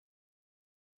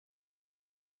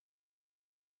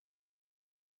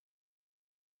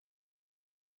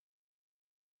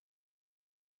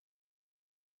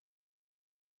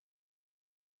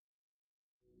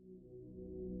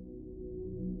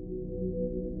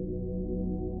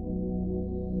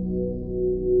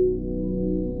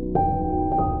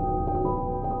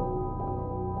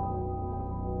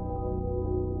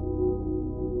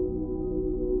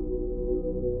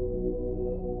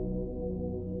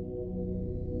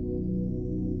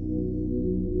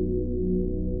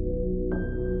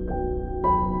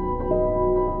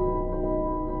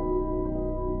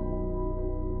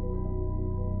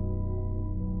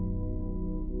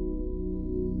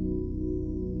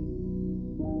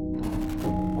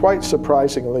Quite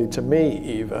surprisingly to me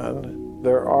even,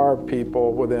 there are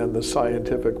people within the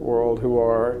scientific world who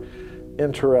are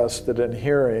interested in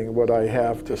hearing what I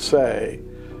have to say.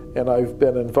 And I've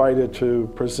been invited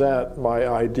to present my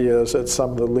ideas at some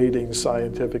of the leading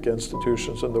scientific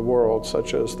institutions in the world,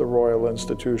 such as the Royal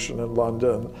Institution in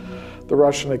London, the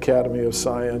Russian Academy of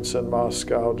Science in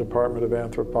Moscow, Department of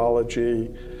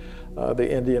Anthropology,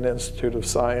 the Indian Institute of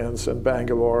Science in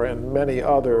Bangalore, and many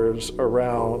others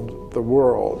around the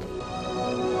world.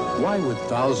 Why would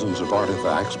thousands of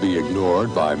artifacts be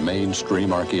ignored by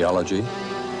mainstream archaeology?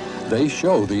 They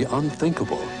show the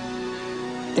unthinkable.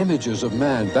 Images of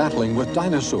man battling with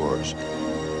dinosaurs,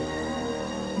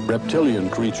 reptilian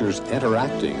creatures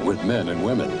interacting with men and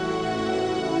women,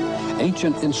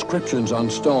 ancient inscriptions on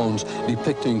stones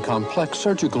depicting complex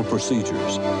surgical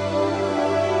procedures,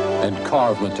 and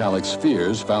carved metallic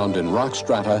spheres found in rock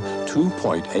strata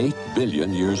 2.8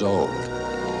 billion years old.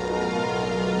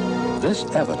 This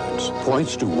evidence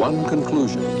points to one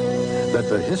conclusion, that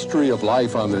the history of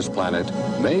life on this planet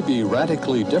may be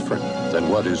radically different than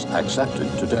what is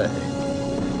accepted today.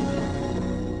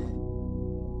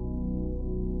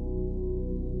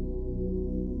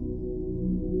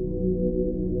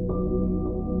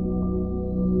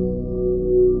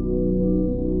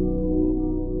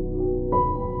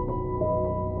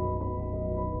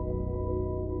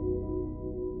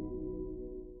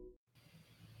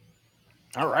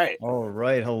 All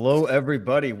right. Hello,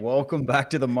 everybody. Welcome back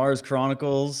to the Mars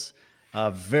Chronicles.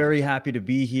 Very happy to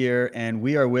be here. And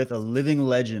we are with a living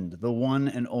legend, the one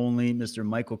and only Mr.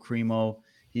 Michael Cremo.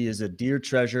 He is a dear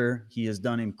treasure. He has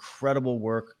done incredible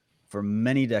work for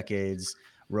many decades,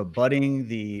 rebutting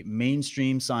the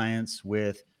mainstream science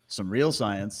with some real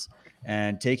science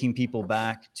and taking people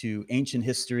back to ancient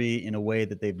history in a way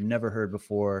that they've never heard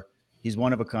before. He's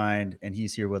one of a kind, and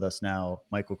he's here with us now.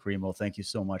 Michael Cremo, thank you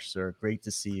so much, sir. Great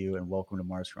to see you, and welcome to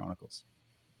Mars Chronicles.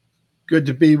 Good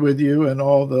to be with you and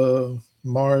all the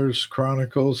Mars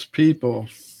Chronicles people.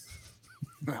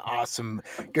 Awesome.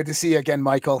 Good to see you again,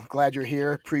 Michael. Glad you're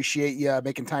here. Appreciate you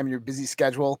making time in your busy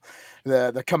schedule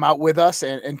to come out with us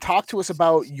and talk to us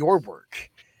about your work.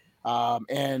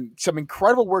 And some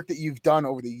incredible work that you've done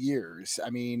over the years.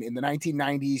 I mean, in the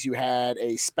 1990s, you had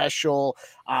a special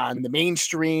on the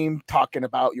mainstream talking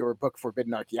about your book,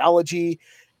 Forbidden Archaeology.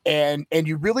 And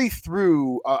you really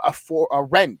threw a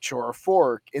wrench or a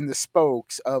fork in the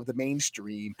spokes of the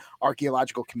mainstream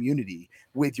archaeological community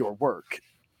with your work.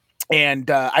 And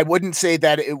I wouldn't say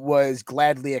that it was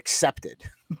gladly accepted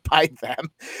by them,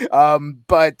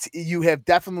 but you have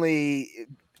definitely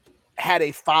had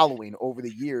a following over the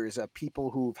years of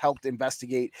people who've helped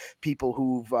investigate, people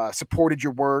who've supported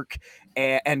your work,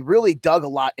 and really dug a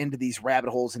lot into these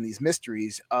rabbit holes and these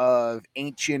mysteries of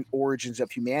ancient origins of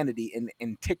humanity in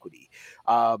antiquity.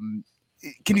 Can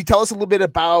you tell us a little bit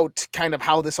about kind of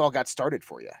how this all got started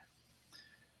for you?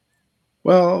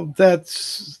 Well,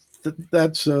 that's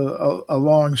a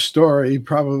long story,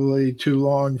 probably too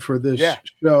long for this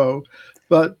show,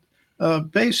 but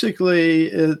basically,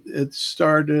 it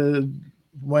started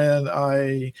when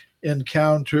I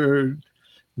encountered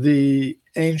the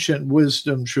ancient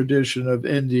wisdom tradition of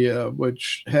India,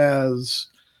 which has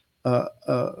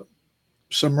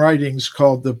some writings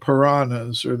called the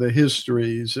Puranas, or the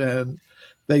histories, and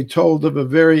they told of a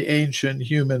very ancient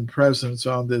human presence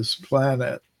on this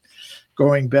planet,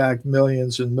 going back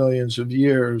millions and millions of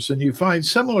years. And you find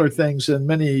similar things in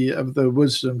many of the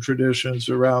wisdom traditions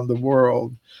around the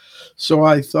world. So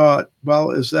I thought,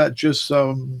 well, is that just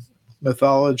some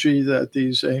mythology that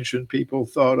these ancient people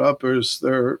thought up, or is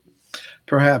there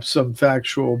perhaps some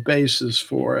factual basis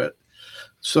for it?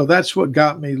 So that's what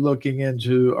got me looking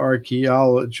into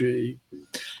archaeology.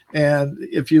 And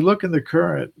if you look in the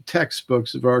current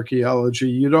textbooks of archaeology,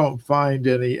 you don't find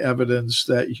any evidence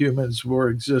that humans were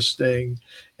existing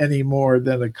any more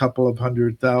than a couple of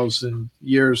 100,000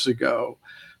 years ago.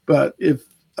 But if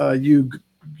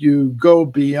you go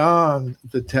beyond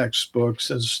the textbooks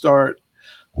and start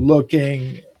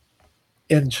looking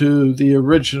into the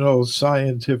original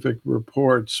scientific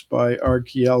reports by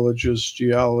archaeologists,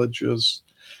 geologists,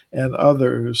 and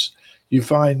others, you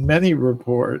find many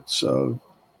reports of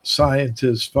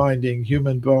scientists finding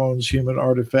human bones, human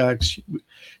artifacts,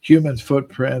 human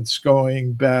footprints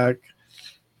going back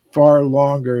far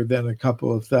longer than a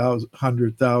couple of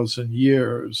 100,000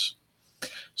 years.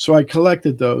 So I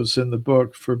collected those in the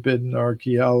book Forbidden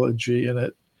Archaeology, and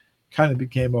it kind of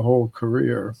became a whole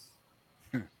career.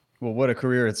 Well, what a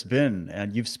career it's been.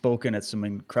 And you've spoken at some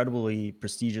incredibly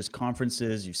prestigious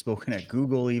conferences. You've spoken at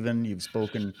Google, even. You've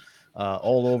spoken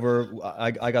all over.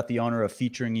 I got the honor of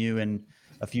featuring you in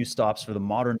a few stops for the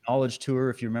Modern Knowledge Tour.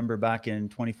 If you remember back in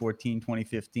 2014,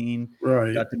 2015,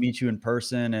 Right. got to meet you in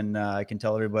person. And I can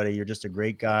tell everybody you're just a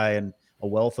great guy and a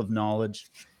wealth of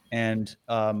knowledge. And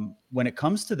when it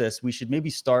comes to this, we should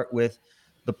maybe start with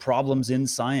the problems in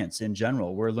science in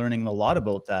general. We're learning a lot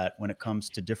about that when it comes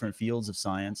to different fields of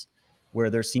science,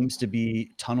 where there seems to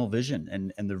be tunnel vision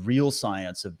and the real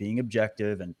science of being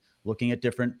objective and looking at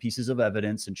different pieces of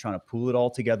evidence and trying to pool it all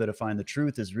together to find the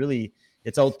truth is really,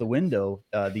 it's out the window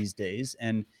these days.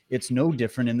 And it's no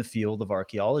different in the field of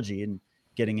archaeology and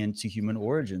getting into human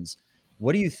origins.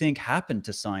 What do you think happened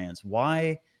to science?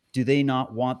 Why do they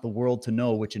not want the world to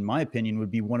know, which in my opinion would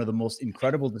be one of the most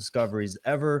incredible discoveries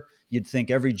ever? You'd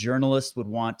think every journalist would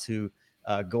want to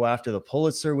go after the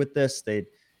Pulitzer with this. They'd,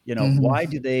 why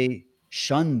do they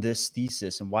shun this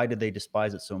thesis and why did they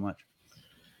despise it so much?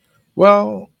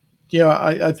 Well,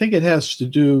 I think it has to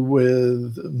do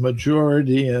with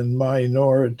majority and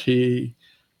minority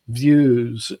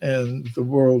views in the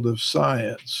world of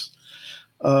science.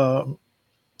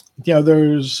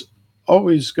 There's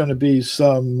always going to be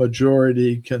some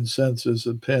majority consensus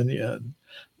opinion,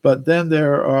 but then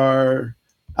there are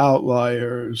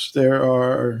outliers. There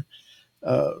are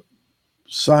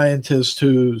scientists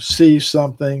who see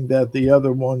something that the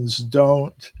other ones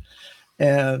don't.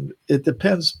 And it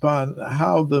depends upon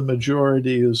how the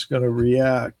majority is going to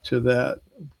react to that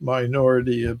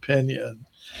minority opinion.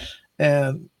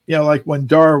 And, like when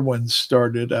Darwin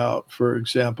started out, for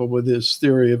example, with his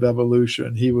theory of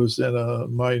evolution, he was in a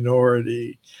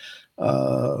minority.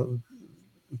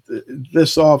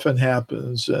 This often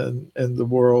happens in the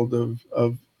world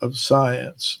of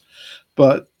science.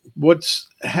 But what's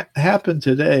happened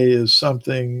today is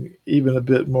something even a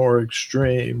bit more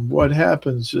extreme. What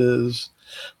happens is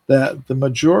that the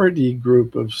majority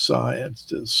group of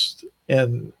scientists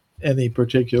in any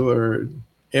particular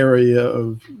area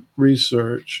of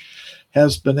research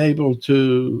has been able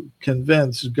to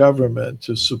convince government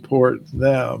to support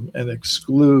them and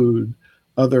exclude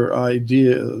other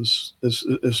ideas,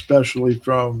 especially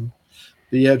from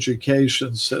the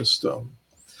education system.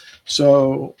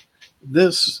 So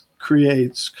this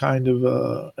creates kind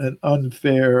of an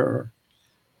unfair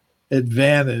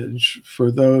advantage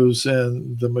for those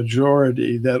in the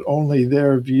majority, that only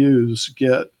their views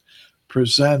get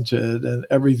presented and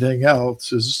everything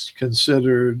else is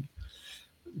considered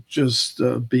just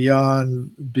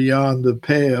beyond the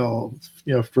pale,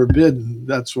 forbidden.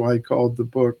 That's why I called the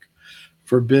book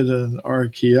Forbidden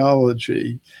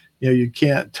Archaeology. You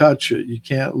can't touch it, you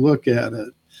can't look at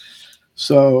it.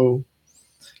 So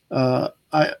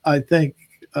I think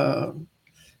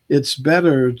it's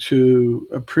better to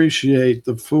appreciate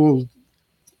the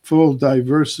full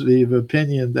diversity of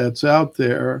opinion that's out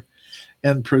there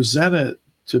and present it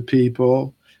to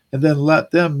people and then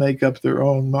let them make up their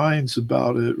own minds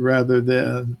about it, rather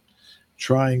than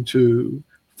trying to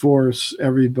force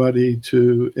everybody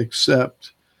to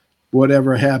accept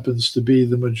whatever happens to be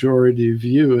the majority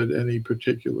view at any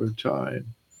particular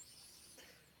time.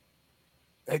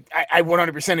 I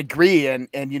 100% agree. And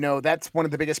that's one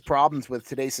of the biggest problems with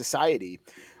today's society,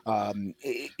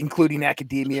 including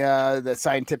academia, the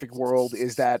scientific world,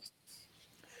 is that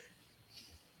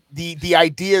the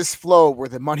ideas flow where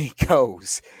the money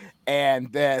goes.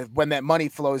 And when that money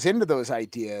flows into those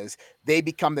ideas, they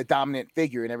become the dominant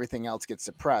figure and everything else gets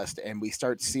suppressed. And we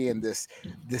start seeing this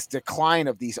decline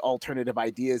of these alternative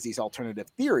ideas, these alternative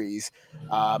theories.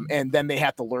 And then they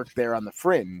have to lurk there on the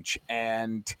fringe.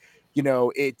 And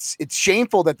it's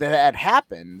shameful that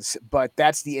happens, but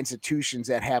that's the institutions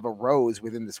that have arose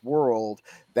within this world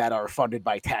that are funded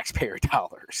by taxpayer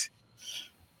dollars.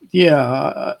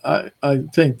 Yeah, I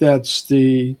think that's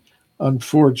the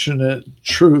unfortunate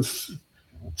truth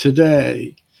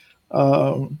today.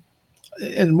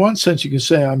 In one sense, you can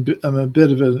say I'm a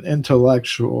bit of an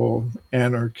intellectual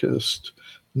anarchist,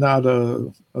 not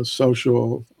a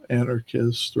social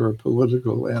anarchist or a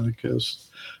political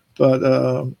anarchist, but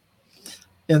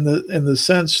in the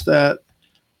sense that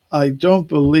I don't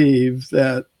believe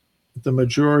that the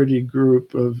majority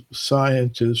group of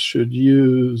scientists should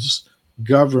use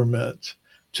government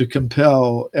to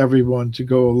compel everyone to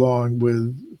go along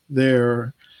with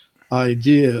their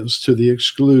ideas to the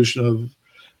exclusion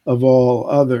of all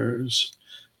others.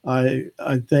 I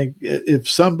think if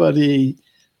somebody,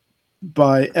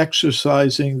 by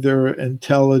exercising their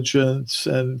intelligence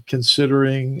and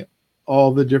considering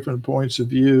all the different points of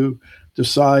view,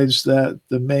 decides that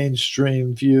the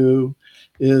mainstream view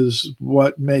is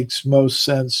what makes most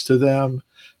sense to them,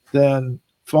 then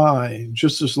fine,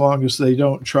 just as long as they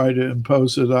don't try to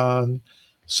impose it on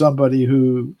somebody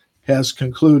who has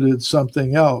concluded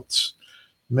something else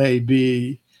may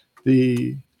be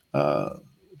the uh,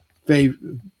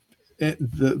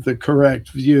 the correct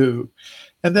view,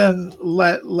 and then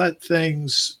let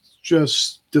things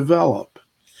just develop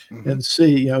Mhm. and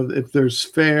see, if there's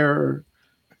fair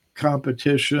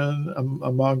competition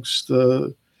amongst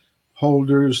the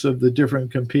holders of the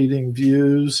different competing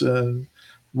views, and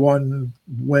one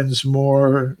wins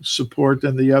more support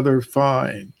than the other,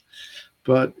 fine.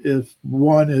 But if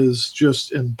one is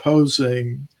just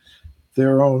imposing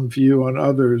their own view on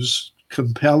others,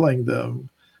 compelling them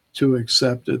to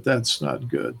accept it, that's not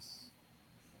good.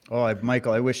 Oh,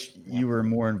 Michael, I wish you were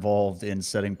more involved in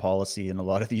setting policy in a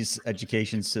lot of these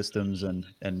education systems and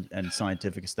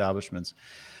scientific establishments.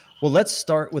 Well, let's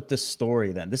start with the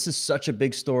story then. This is such a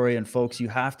big story, and folks, you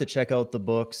have to check out the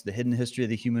books: The Hidden History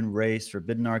of the Human Race,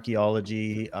 Forbidden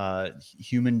Archaeology,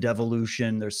 Human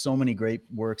Devolution. There's so many great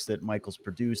works that Michael's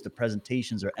produced. The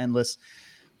presentations are endless.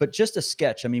 But just a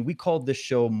sketch. I mean, we called this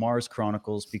show Mars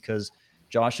Chronicles because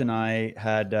Josh and I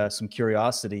had some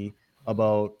curiosity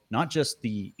about not just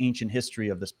the ancient history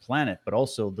of this planet, but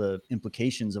also the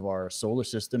implications of our solar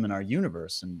system and our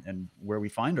universe, and where we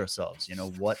find ourselves.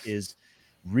 What is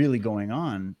really going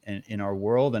on in our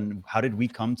world, and how did we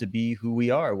come to be who we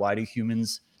are? Why do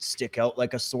humans stick out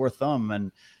like a sore thumb?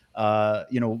 And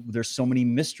there's so many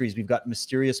mysteries. We've got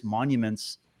mysterious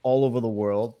monuments all over the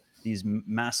world, these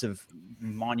massive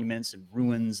monuments and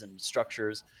ruins and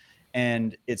structures,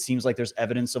 and it seems like there's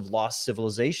evidence of lost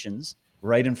civilizations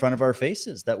right in front of our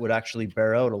faces that would actually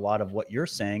bear out a lot of what you're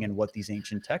saying and what these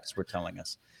ancient texts were telling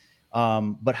us.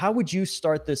 But how would you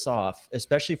start this off,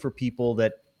 especially for people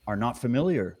that are not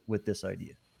familiar with this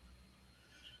idea?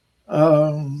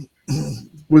 Um,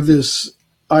 with this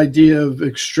idea of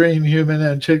extreme human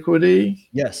antiquity,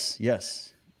 Yes,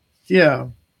 yes. yeah.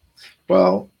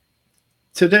 Well,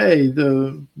 today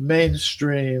the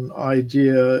mainstream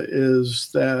idea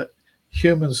is that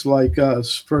humans like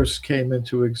us first came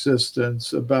into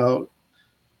existence about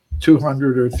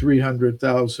 200 or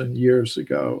 300,000 years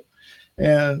ago.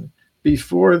 And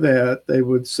before that, they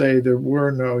would say there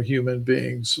were no human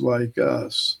beings like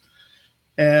us.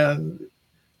 And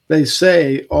they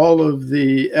say all of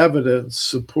the evidence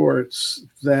supports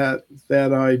that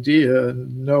idea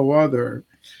and no other.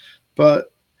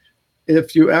 But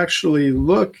if you actually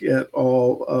look at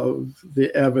all of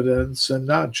the evidence and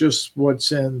not just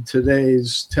what's in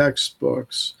today's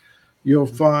textbooks, you'll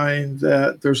find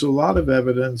that there's a lot of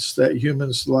evidence that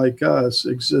humans like us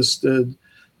existed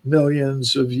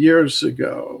millions of years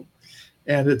ago.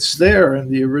 And it's there in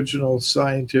the original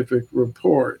scientific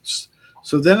reports.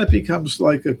 So then it becomes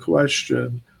like a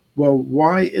question, well,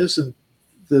 why isn't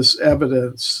this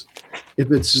evidence,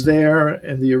 if it's there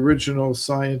in the original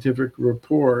scientific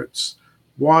reports,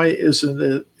 why isn't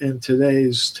it in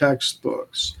today's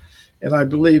textbooks? And I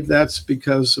believe that's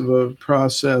because of a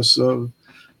process of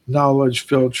knowledge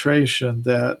filtration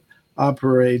that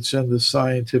operates in the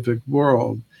scientific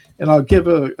world. And I'll give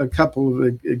a couple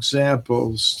of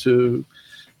examples to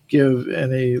give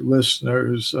any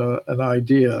listeners an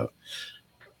idea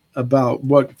about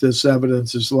what this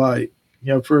evidence is like.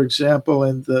 For example,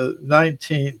 in the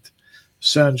 19th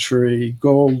century,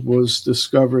 gold was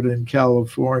discovered in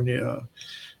California,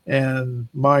 and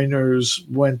miners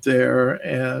went there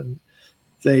and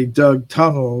they dug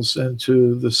tunnels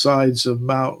into the sides of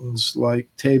mountains like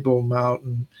Table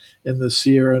Mountain in the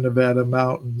Sierra Nevada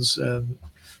mountains in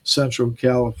central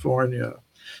California.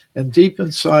 And deep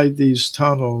inside these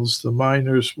tunnels, the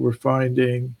miners were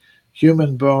finding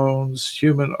human bones,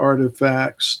 human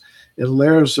artifacts in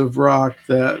layers of rock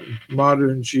that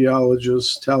modern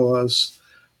geologists tell us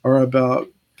are about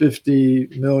 50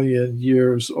 million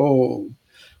years old.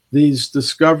 These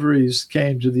discoveries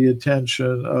came to the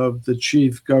attention of the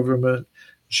chief government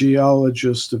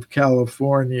geologist of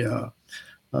California,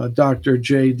 Dr.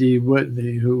 J.D.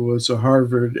 Whitney, who was a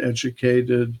Harvard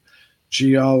educated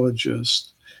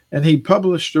geologist. And he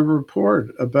published a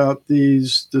report about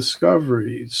these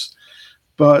discoveries.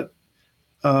 But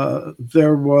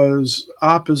there was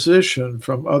opposition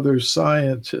from other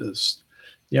scientists.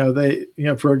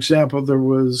 For example, there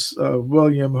was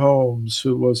William Holmes,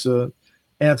 who was an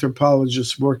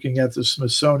anthropologist working at the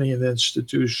Smithsonian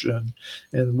Institution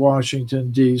in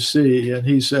Washington, D.C. And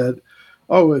he said,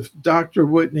 oh, if Dr.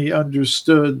 Whitney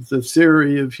understood the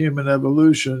theory of human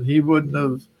evolution, he wouldn't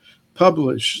have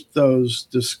published those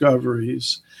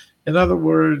discoveries. In other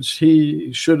words,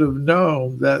 he should have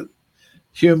known that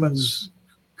humans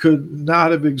could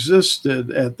not have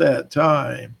existed at that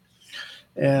time.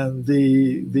 And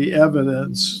the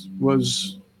evidence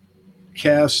was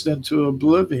cast into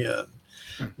oblivion.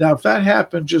 Now, if that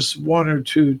happened just one or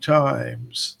two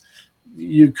times,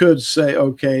 you could say,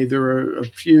 okay, there are a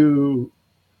few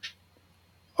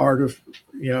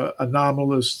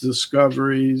anomalous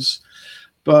discoveries,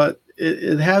 but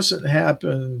it hasn't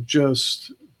happened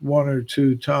just one or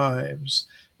two times.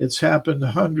 It's happened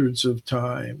hundreds of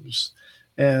times.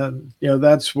 And,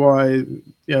 that's why,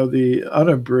 the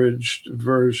unabridged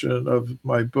version of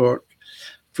my book,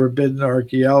 Forbidden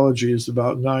Archaeology, is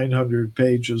about 900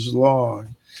 pages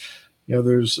long.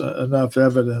 There's enough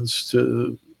evidence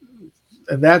and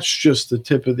that's just the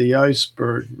tip of the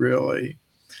iceberg, really.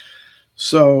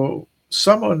 So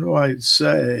someone might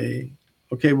say,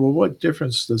 okay, well, what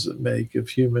difference does it make if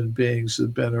human beings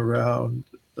have been around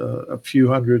a few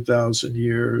 100,000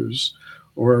 years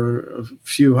or a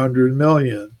few 100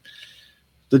 million?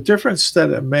 The difference that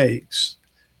it makes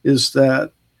is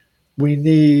that we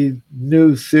need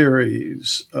new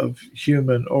theories of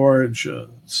human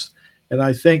origins. And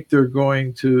I think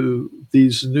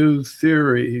these new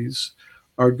theories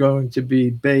are going to be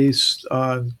based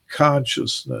on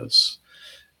consciousness.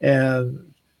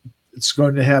 And it's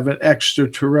going to have an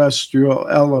extraterrestrial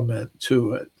element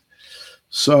to it.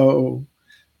 So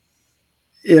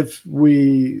if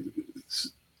we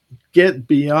get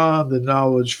beyond the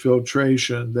knowledge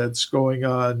filtration that's going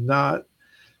on, not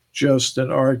just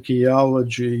in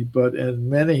archaeology, but in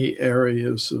many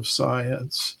areas of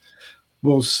science,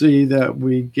 we'll see that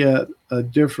we get a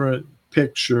different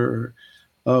picture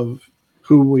of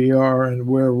who we are and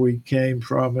where we came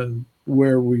from and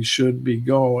where we should be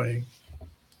going.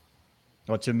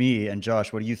 Well, to me, and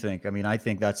Josh, what do you think? I mean, I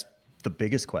think that's the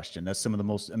biggest question. That's some of the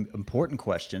most important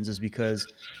questions, is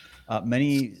because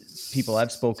many people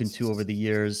I've spoken to over the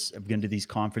years, I've been to these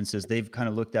conferences, they've kind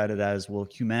of looked at it as, well,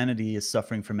 humanity is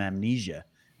suffering from amnesia,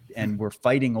 and we're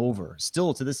fighting over,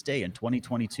 still to this day in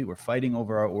 2022, we're fighting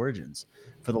over our origins.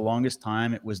 For the longest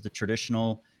time, it was the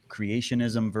traditional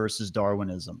creationism versus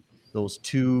Darwinism. Those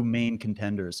two main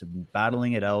contenders have been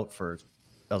battling it out for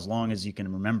as long as you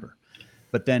can remember.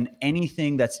 But then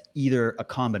anything that's either a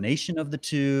combination of the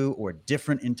two or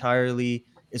different entirely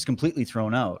is completely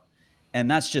thrown out.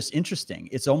 And that's just interesting.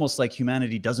 It's almost like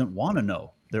humanity doesn't want to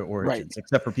know their origins, right,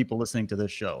 except for people listening to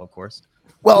this show, of course.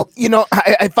 Well,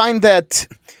 I find that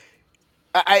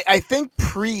I think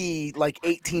pre like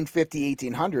 1850,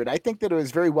 1800, I think that it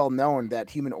was very well known that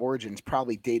human origins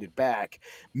probably dated back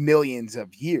millions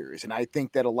of years. And I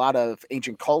think that a lot of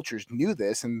ancient cultures knew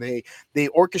this, and they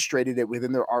orchestrated it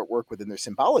within their artwork, within their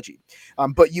symbology.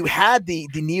 But you had the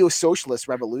neo-socialist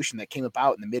revolution that came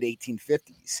about in the mid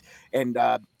 1850s. And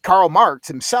Karl Marx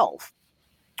himself,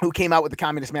 who came out with the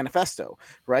Communist Manifesto,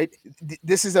 right?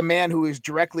 This is a man who is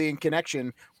directly in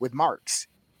connection with Marx.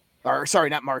 Or sorry,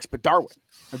 not Marx, but Darwin.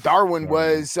 Darwin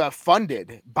was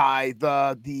funded by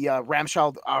the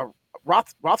Ramshaw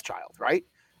Rothschild, right?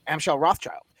 Amschel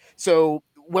Rothschild. So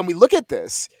when we look at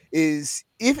this, is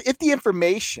if the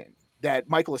information that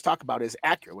Michael is talking about is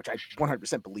accurate, which I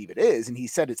 100% believe it is, and he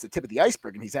said it's the tip of the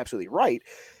iceberg, and he's absolutely right,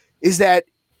 is that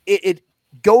it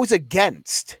goes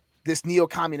against this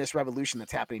neo-communist revolution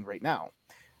that's happening right now.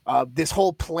 This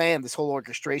whole plan, this whole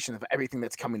orchestration of everything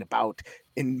that's coming about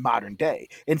in modern day.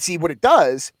 And see, what it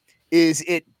does is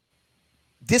it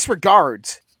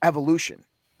disregards evolution,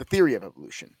 the theory of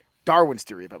evolution, Darwin's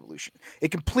theory of evolution.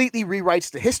 It completely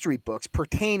rewrites the history books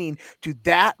pertaining to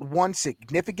that one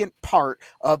significant part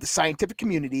of the scientific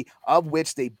community, of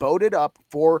which they voted up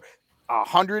for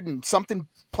 100 and something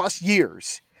plus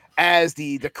years as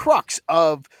the crux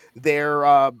of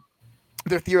their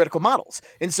theoretical models.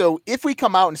 And so if we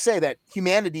come out and say that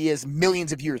humanity is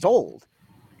millions of years old,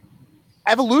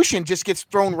 evolution just gets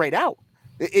thrown right out.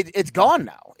 It's gone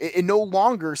now. It no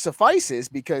longer suffices,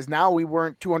 because now we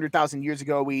weren't 200,000 years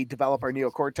ago. We develop our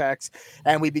neocortex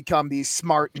and we become these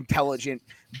smart, intelligent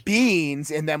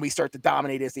beings, and then we start to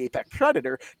dominate as the apex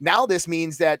predator. Now this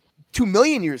means that 2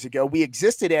 million years ago, we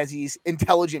existed as these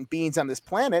intelligent beings on this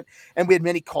planet, and we had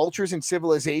many cultures and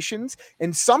civilizations,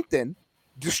 and something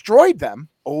destroyed them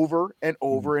over and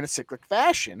over in a cyclic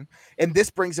fashion. And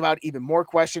this brings about even more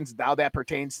questions. Now that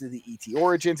pertains to the ET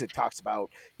origins. It talks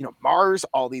about, Mars,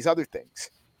 all these other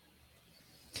things.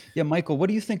 Yeah, Michael, what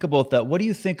do you think about that? What do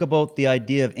you think about the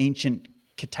idea of ancient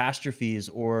catastrophes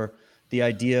or the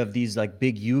idea of these like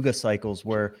big yuga cycles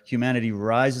where humanity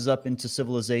rises up into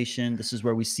civilization. This is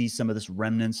where we see some of this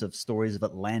remnants of stories of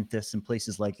Atlantis and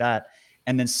places like that.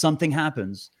 And then something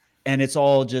happens and it's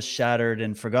all just shattered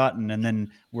and forgotten. And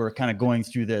then we're kind of going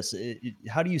through this.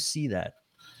 How do you see that?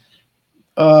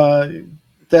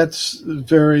 That's a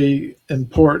very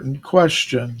important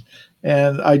question.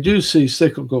 And I do see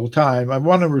cyclical time. I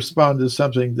want to respond to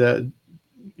something that,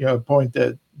 a point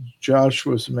that Josh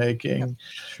was making,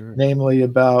 Sure. namely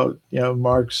about,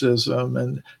 Marxism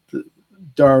and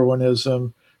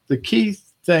Darwinism. The key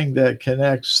thing that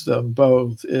connects them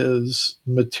both is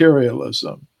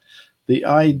materialism. The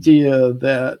idea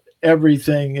that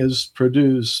everything is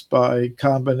produced by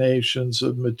combinations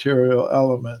of material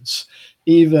elements,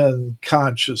 even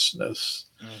consciousness.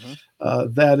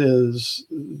 That is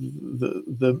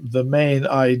the main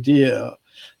idea,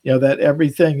 that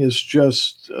everything is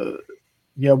just,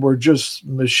 we're just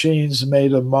machines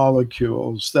made of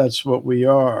molecules. That's what we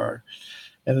are.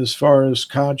 And as far as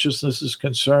consciousness is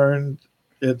concerned,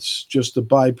 it's just a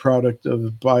byproduct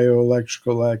of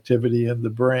bioelectrical activity in the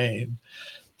brain.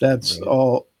 That's Right.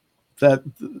 all. That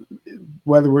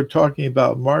whether we're talking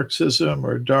about Marxism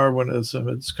or Darwinism,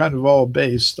 it's kind of all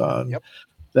based on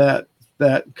that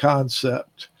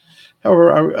concept.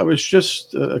 However, I was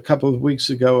just a couple of weeks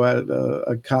ago at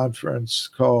a conference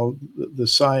called The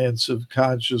Science of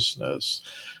Consciousness,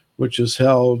 which is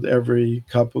held every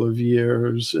couple of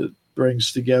years. It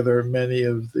brings together many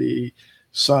of the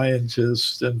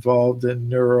scientists involved in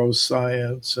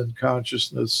neuroscience and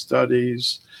consciousness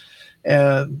studies.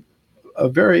 And a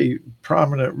very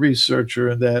prominent researcher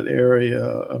in that area,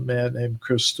 a man named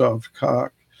Christoph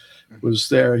Koch, was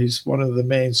there. He's one of the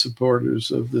main supporters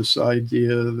of this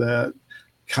idea that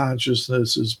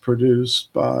consciousness is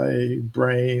produced by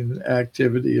brain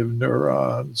activity of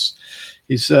neurons.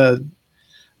 He said,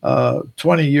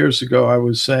 20 years ago, I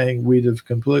was saying we'd have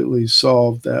completely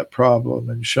solved that problem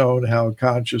and shown how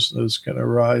consciousness can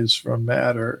arise from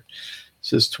matter.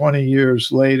 Says 20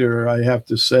 years later, I have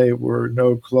to say we're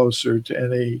no closer to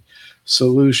any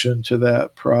solution to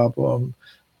that problem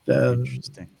than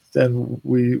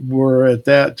we were at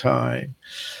that time.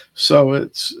 So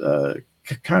it's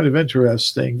kind of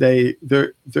interesting. They're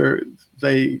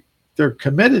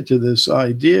committed to this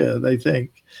idea. They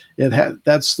think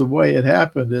that's the way it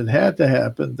happened. It had to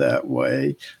happen that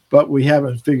way, but we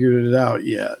haven't figured it out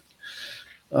yet.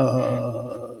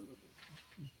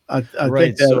 I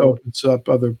think that opens up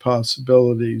other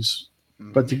possibilities.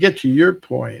 But to get to your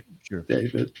point, sure,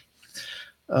 David,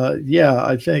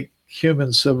 I think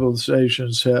human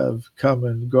civilizations have come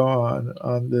and gone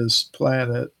on this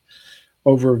planet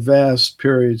over vast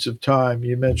periods of time.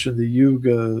 You mentioned the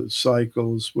Yuga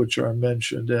cycles, which are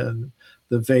mentioned in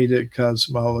the Vedic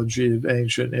cosmology of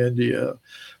ancient India.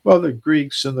 Well, the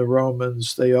Greeks and the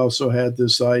Romans, they also had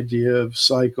this idea of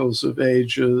cycles of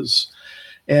ages.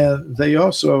 And they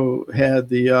also had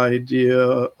the idea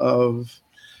of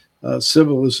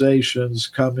civilizations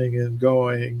coming and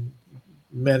going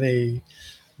many,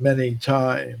 many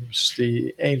times.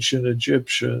 The ancient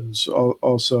Egyptians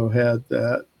also had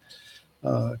that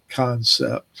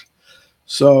concept.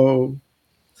 So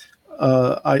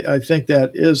I think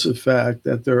that is a fact,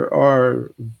 that there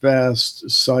are vast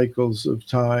cycles of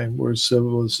time where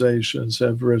civilizations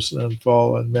have risen and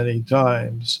fallen many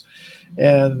times.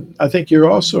 And I think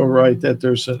you're also right that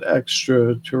there's an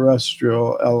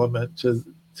extraterrestrial element to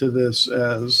this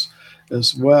as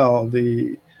well.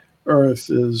 The Earth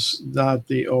is not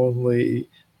the only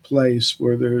place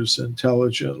where there's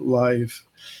intelligent life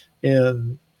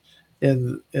in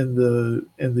the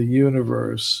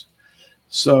universe.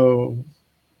 So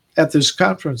at this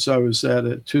conference I was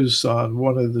at Tucson,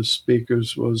 one of the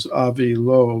speakers was Avi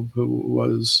Loeb, who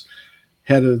was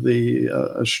head of the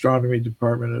astronomy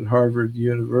department at Harvard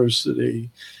University.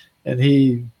 And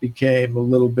he became a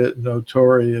little bit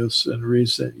notorious in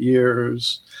recent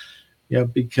years,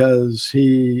 because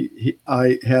he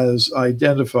has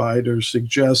identified or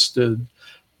suggested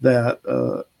that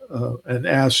an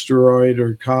asteroid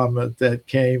or comet that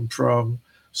came from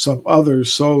some other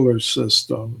solar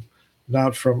system,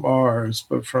 not from ours,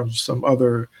 but from some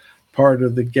other part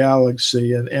of the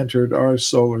galaxy and entered our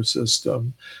solar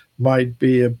system, might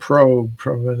be a probe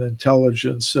from an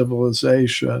intelligent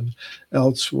civilization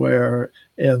elsewhere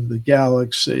in the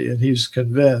galaxy. And he's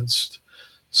convinced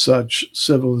such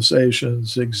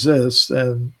civilizations exist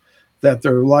and that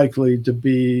they're likely to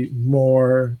be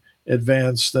more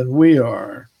advanced than we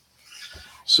are.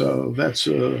 So that's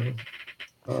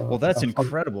well, that's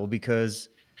incredible, because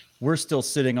we're still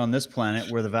sitting on this planet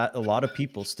where a lot of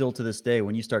people still to this day,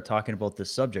 when you start talking about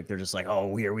this subject, they're just like,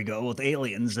 oh, here we go with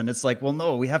aliens. And it's like, well,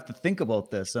 no, we have to think about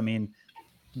this. I mean,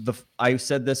 I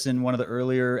said this in one of the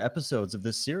earlier episodes of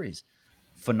this series.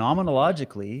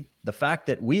 Phenomenologically, the fact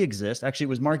that we exist, actually, it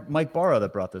was Mike Barra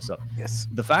that brought this up. Yes.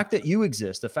 The fact that you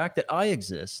exist, the fact that I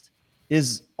exist,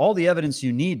 is all the evidence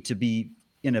you need to be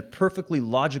in a perfectly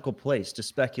logical place to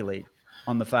speculate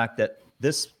on the fact that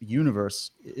this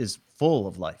universe is full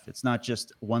of life. It's not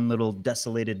just one little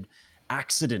desolated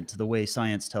accident, the way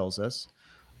science tells us.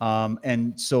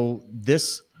 And so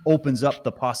this opens up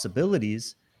the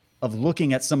possibilities of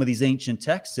looking at some of these ancient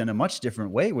texts in a much different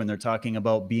way when they're talking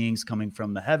about beings coming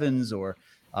from the heavens, or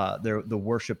the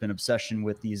worship and obsession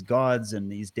with these gods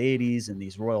and these deities and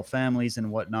these royal families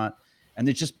and whatnot. And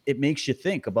it makes you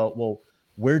think about, well,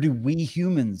 where do we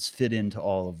humans fit into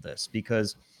all of this?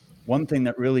 Because one thing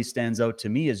that really stands out to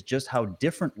me is just how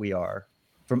different we are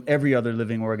from every other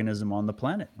living organism on the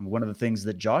planet. And one of the things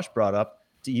that Josh brought up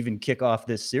to even kick off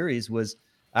this series was,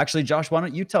 actually, Josh, why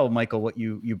don't you tell Michael what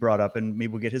you brought up, and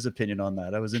maybe we'll get his opinion on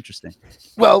that. That was interesting.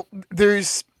 Well,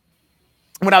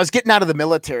 when I was getting out of the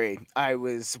military, I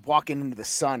was walking into the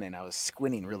sun and I was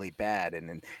squinting really bad.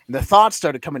 And the thoughts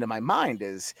started coming to my mind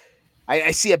is,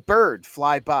 I see a bird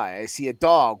fly by. I see a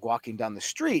dog walking down the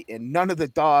street, and none of the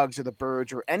dogs or the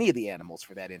birds or any of the animals,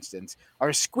 for that instance,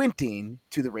 are squinting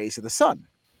to the rays of the sun.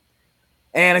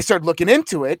 And I started looking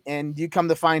into it, and you come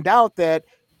to find out that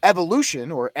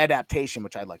evolution, or adaptation,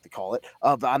 which I like to call it,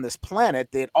 on this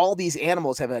planet, that all these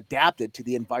animals have adapted to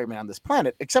the environment on this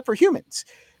planet, except for humans.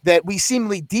 That we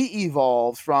seemingly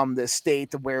de-evolved from the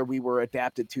state of where we were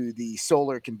adapted to the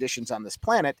solar conditions on this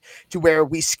planet to where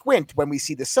we squint when we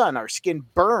see the sun. Our skin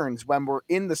burns when we're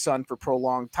in the sun for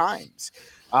prolonged times.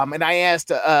 And I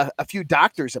asked a few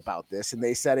doctors about this, and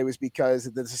they said it was because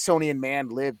the Smithsonian man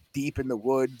lived deep in the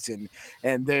woods, and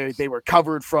they were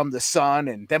covered from the sun,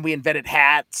 and then we invented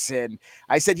hats. And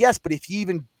I said, yes, but if you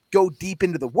even go deep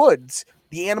into the woods,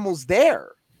 the animals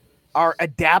there are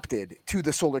adapted to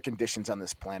the solar conditions on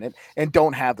this planet and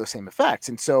don't have those same effects.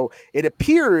 And so it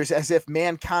appears as if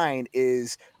mankind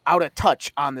is out of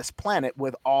touch on this planet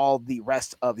with all the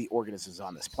rest of the organisms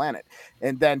on this planet.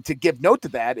 And then to give note to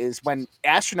that is when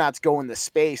astronauts go into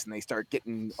space and they start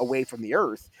getting away from the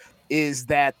Earth, is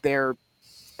that their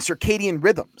circadian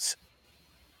rhythms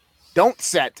don't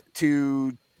set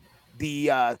to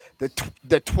the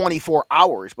 24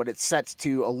 hours, but it's set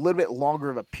to a little bit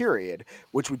longer of a period,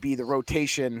 which would be the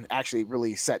rotation, actually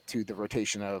really set to the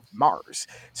rotation of Mars.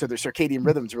 So their circadian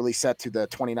rhythms really set to the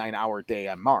 29-hour day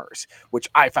on Mars, which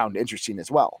I found interesting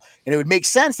as well. And it would make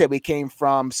sense that we came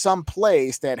from some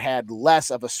place that had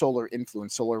less of a solar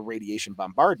influence, solar radiation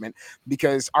bombardment,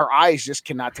 because our eyes just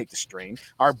cannot take the strain.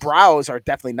 Our brows are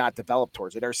definitely not developed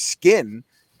towards it. Our skin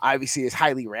obviously is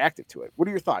highly reactive to it. What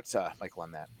are your thoughts, Michael,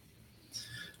 on that?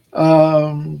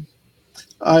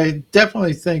 I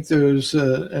definitely think there's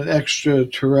an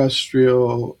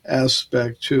extraterrestrial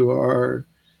aspect to our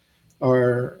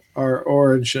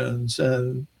origins,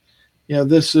 and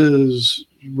this is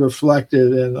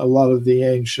reflected in a lot of the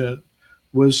ancient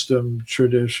wisdom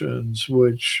traditions,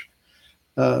 which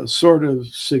sort of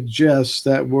suggest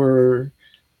that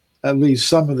at least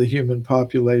some of the human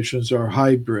populations are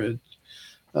hybrid.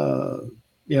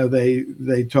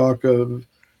 They talk of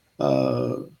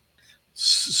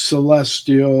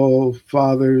celestial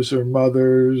fathers or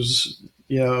mothers,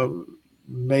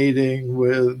 mating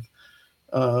with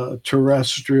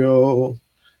terrestrial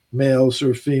males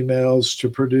or females to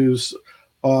produce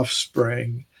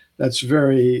offspring. That's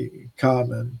very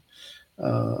common.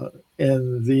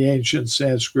 In the ancient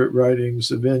Sanskrit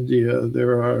writings of India,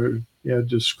 there are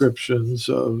descriptions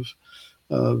of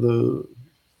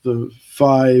the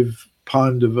 5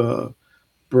 Pandava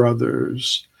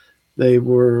brothers. They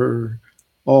were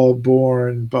all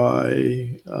born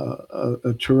by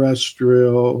a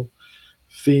terrestrial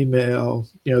female,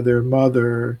 their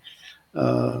mother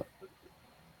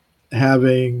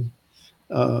having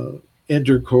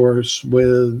intercourse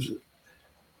with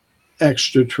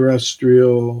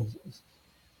extraterrestrial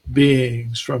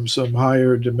beings from some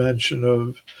higher dimension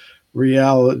of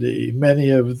reality.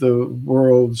 Many of the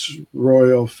world's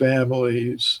royal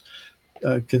families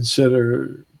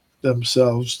consider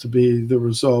themselves to be the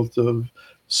result of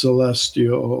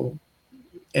celestial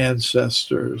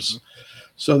ancestors.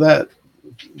 So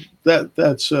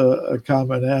that's a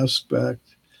common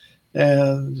aspect.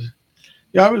 And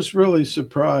I was really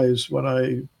surprised when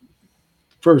I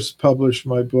first published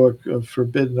my book of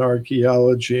Forbidden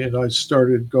Archaeology and I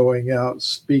started going out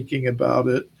speaking about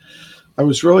it. I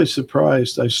was really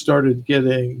surprised. I started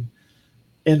getting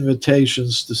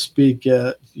invitations to speak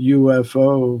at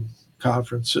UFO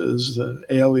conferences and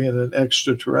alien and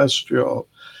extraterrestrial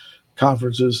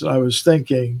conferences. And I was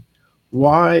thinking,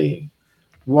 why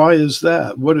is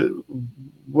that?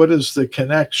 What is the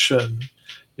connection?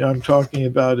 You know, I'm talking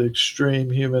about extreme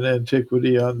human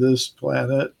antiquity on this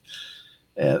planet.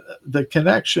 And the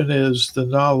connection is the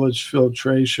knowledge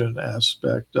filtration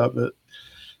aspect of it,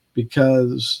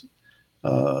 because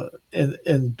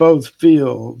in both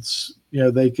fields, you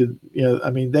know, they could, you know, I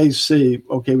mean, they see,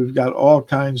 okay, we've got all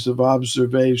kinds of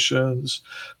observations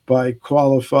by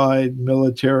qualified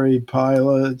military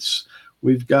pilots.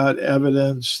 We've got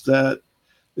evidence that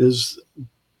is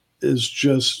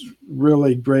just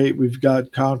really great. We've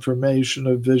got confirmation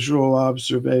of visual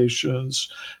observations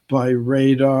by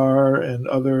radar and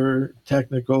other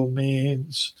technical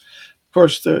means. Of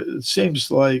course, it seems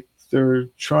like they're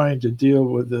trying to deal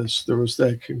with this. There was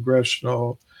that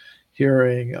congressional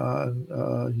hearing on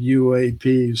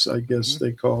UAPs, I guess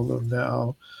they call them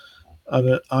now,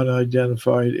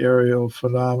 unidentified aerial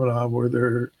phenomena, where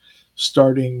they're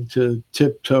starting to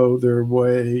tiptoe their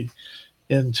way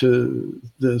into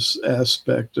this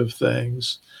aspect of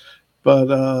things. But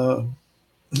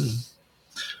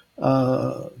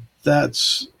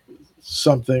that's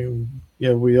something, you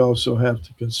know, we also have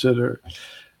to consider.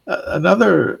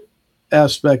 Another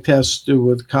aspect has to do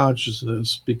with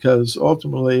consciousness, because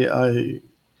ultimately I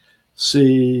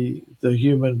see the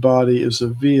human body as a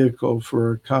vehicle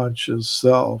for a conscious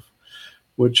self,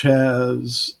 which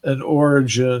has an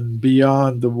origin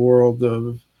beyond the world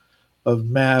of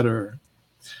matter.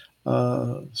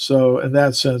 So in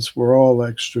that sense, we're all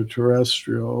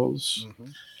extraterrestrials.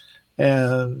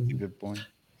 And Good point.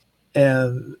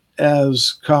 And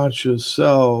as conscious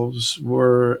selves,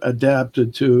 we're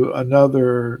adapted to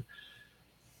another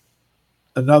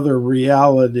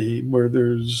reality where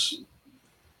there's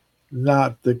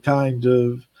not the kind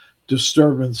of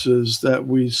disturbances that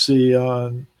we see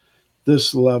on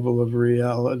this level of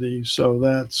reality. So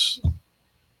that's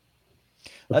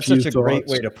such a great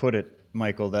way to put it,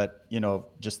 Michael, that, you know,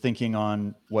 just thinking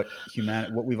on what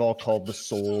we've all called the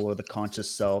soul or the conscious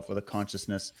self or the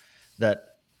consciousness, that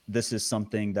this is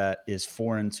something that is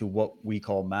foreign to what we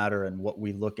call matter and what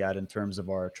we look at in terms of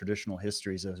our traditional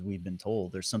histories, as we've been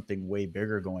told. There's something way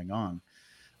bigger going on.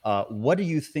 What do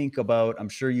you think about, I'm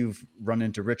sure you've run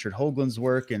into Richard Hoagland's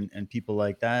work and people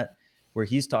like that, where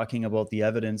he's talking about the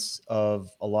evidence of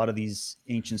a lot of these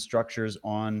ancient structures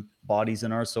on bodies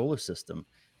in our solar system.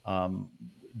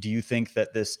 Do you think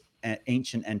that this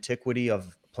ancient antiquity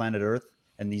of planet Earth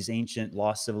and these ancient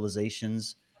lost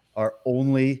civilizations are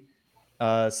only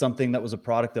something that was a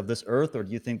product of this Earth, or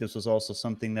do you think this was also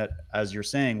something that, as you're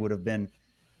saying, would have been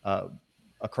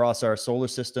across our solar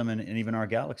system and even our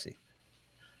galaxy?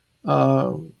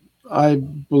 I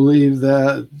believe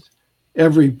that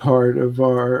every part of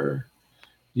our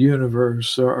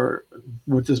universe, or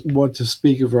what to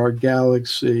speak of our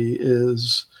galaxy,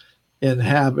 is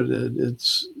inhabited.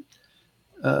 It's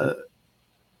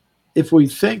if we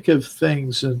think of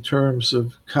things in terms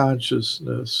of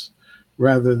consciousness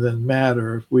rather than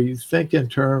matter, if we think in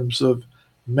terms of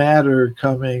matter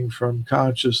coming from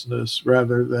consciousness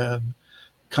rather than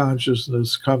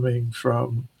consciousness coming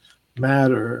from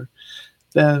matter,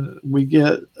 then we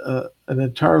get an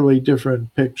entirely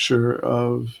different picture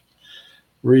of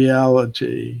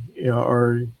reality, you know,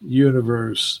 our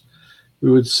universe. We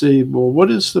would see, well,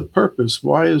 what is the purpose?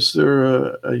 Why is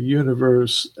there a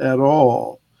universe at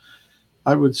all?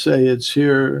 I would say it's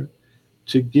here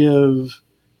to give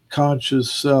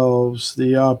conscious selves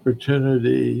the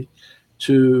opportunity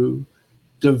to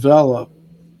develop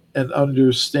an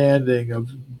understanding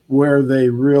of where they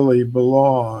really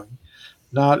belong,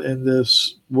 not in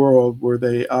this world where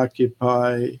they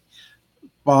occupy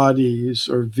bodies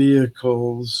or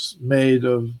vehicles made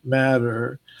of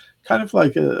matter, kind of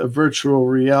like a virtual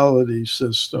reality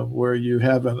system where you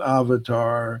have an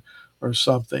avatar or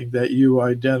something that you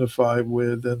identify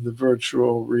with in the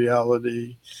virtual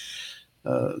reality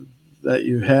that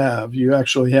you have. You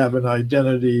actually have an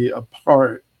identity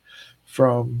apart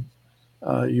from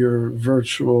your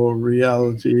virtual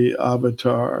reality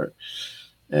avatar.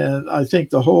 And I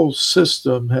think the whole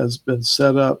system has been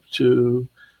set up to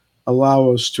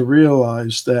allow us to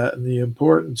realize that. And the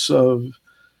importance of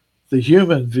the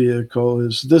human vehicle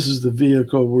is, this is the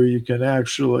vehicle where you can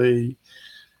actually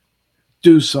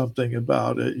do something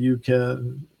about it. You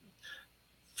can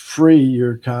free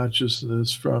your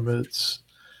consciousness from its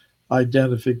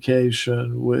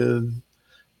identification with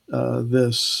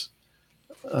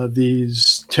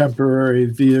these temporary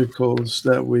vehicles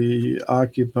that we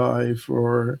occupy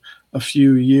for a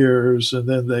few years and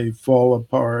then they fall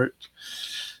apart.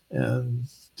 and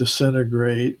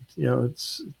disintegrate.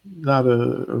 It's not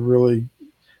a really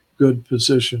good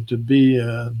position to be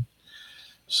in.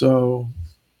 So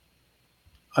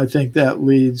I think that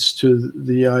leads to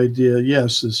the idea,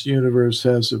 yes, this universe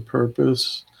has a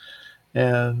purpose,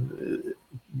 and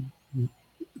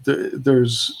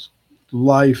there's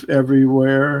life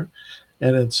everywhere,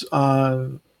 and it's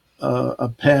on a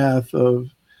path of,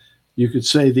 you could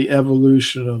say, the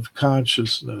evolution of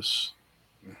consciousness.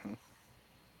 Mhm.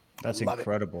 That's Love it.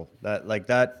 incredible.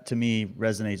 That to me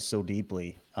resonates so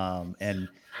deeply. And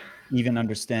even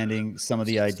understanding some of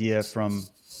the idea from,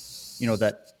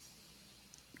 that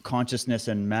consciousness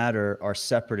and matter are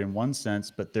separate in one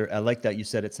sense, but I like that you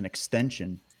said it's an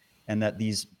extension, and that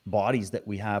these bodies that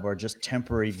we have are just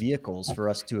temporary vehicles for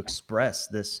us to express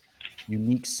this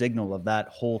unique signal of that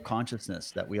whole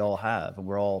consciousness that we all have and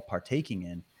we're all partaking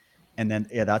in. And then,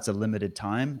 yeah, that's a limited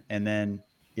time. And then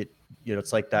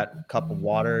it's like that cup of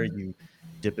water, you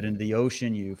dip it into the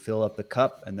ocean, you fill up the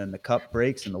cup, and then the cup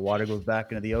breaks and the water goes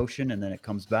back into the ocean, and then it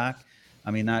comes back.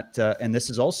 I mean, and this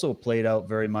is also played out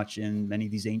very much in many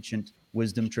of these ancient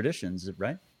wisdom traditions,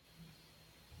 right?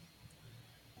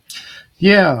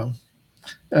 Yeah,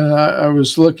 and I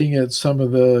was looking at some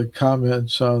of the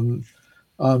comments on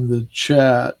the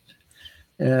chat,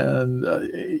 and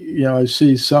I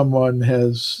see someone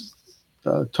has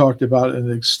talked about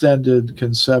an extended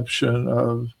conception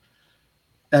of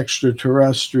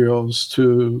extraterrestrials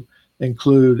to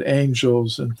include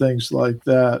angels and things like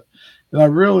that. And I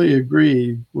really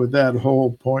agree with that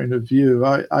whole point of view.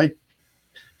 I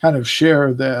kind of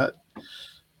share that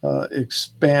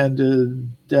expanded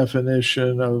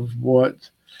definition of what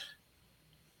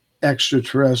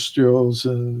extraterrestrials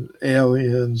and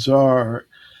aliens are.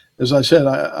 As I said,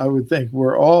 I would think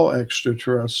we're all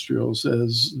extraterrestrials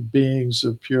as beings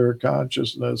of pure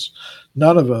consciousness.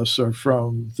 None of us are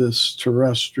from this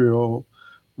terrestrial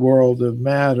world of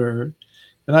matter.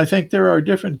 And I think there are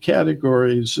different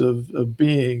categories of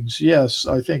beings. Yes,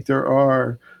 I think there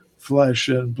are flesh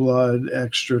and blood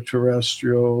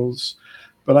extraterrestrials,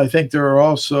 but I think there are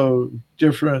also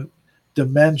different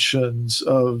dimensions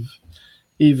of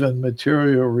even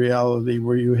material reality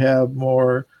where you have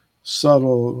more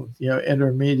subtle,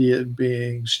 intermediate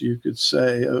beings, you could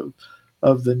say,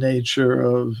 of the nature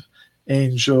of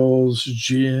angels,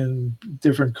 jinn,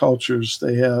 different cultures.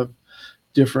 They have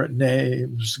different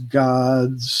names,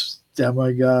 gods,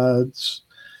 demigods,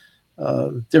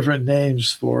 different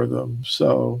names for them.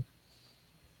 So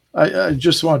I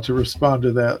just want to respond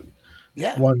to that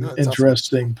Yeah, no, one that's awesome.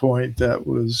 interesting point that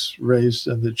was raised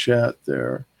in the chat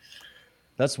there.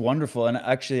 That's wonderful. And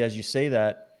actually, as you say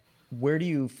that, where do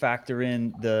you factor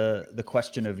in the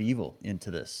question of evil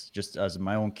into this? Just as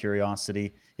my own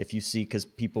curiosity, if you see, because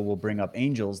people will bring up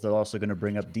angels, they're also going to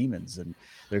bring up demons, and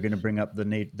they're going to bring up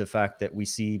the fact that we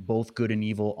see both good and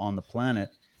evil on the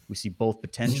planet. We see both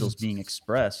potentials being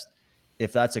expressed.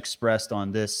 If that's expressed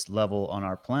on this level on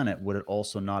our planet, would it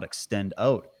also not extend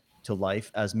out to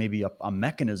life as maybe a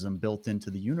mechanism built into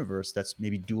the universe that's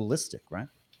maybe dualistic, right?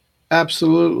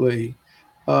 Absolutely.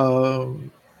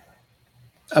 Um,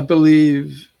 I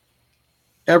believe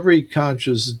every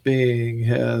conscious being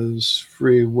has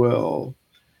free will.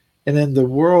 And in the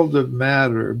world of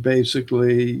matter,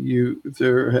 basically,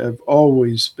 there have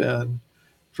always been,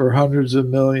 for hundreds of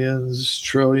millions,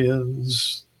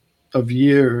 trillions of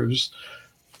years,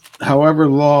 however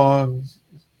long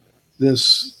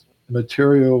this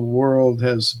material world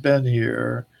has been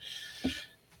here,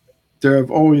 there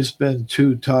have always been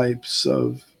two types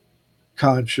of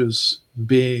conscious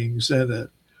beings in it.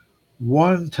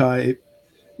 One type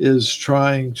is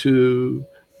trying to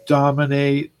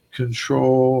dominate,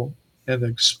 control, and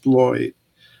exploit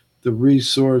the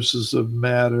resources of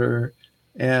matter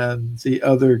and the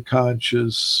other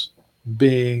conscious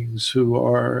beings who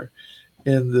are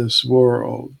in this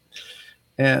world.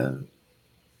 And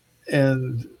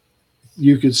and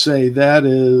you could say that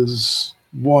is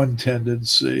one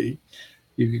tendency.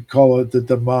 You could call it the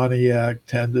demoniac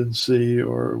tendency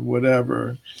or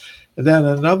whatever. And then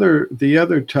the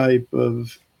other type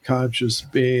of conscious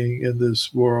being in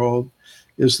this world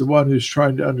is the one who's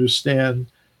trying to understand,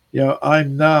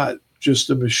 I'm not just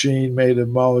a machine made of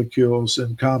molecules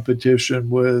in competition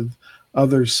with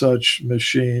other such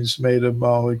machines made of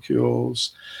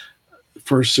molecules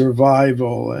for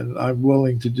survival, and I'm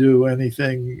willing to do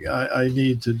anything I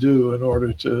need to do in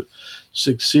order to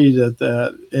succeed at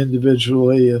that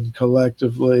individually and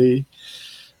collectively.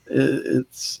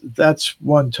 That's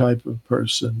one type of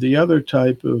person. The other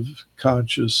type of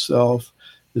conscious self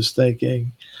is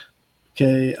thinking,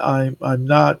 Okay, I'm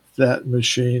not that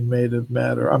machine made of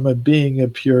matter. I'm a being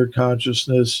of pure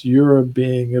consciousness. You're a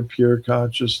being of pure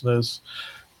consciousness.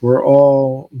 We're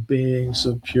all beings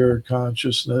of pure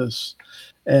consciousness,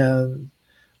 and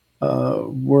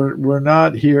we're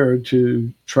not here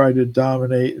to try to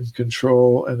dominate and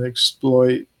control and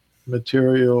exploit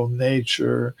material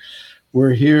nature.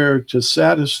 We're here to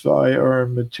satisfy our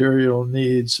material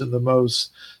needs in the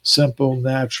most simple,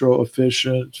 natural,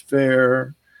 efficient,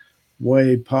 fair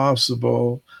way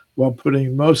possible, while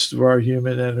putting most of our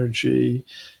human energy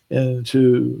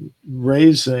into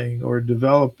raising or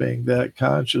developing that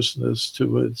consciousness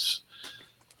to its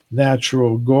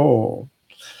natural goal.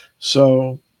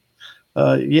 So,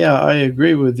 yeah, I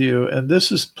agree with you. And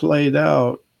this is played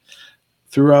out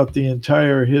throughout the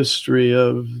entire history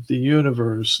of the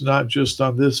universe, not just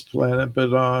on this planet,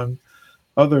 but on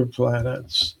other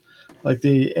planets. Like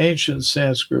the ancient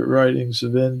Sanskrit writings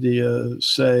of India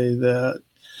say that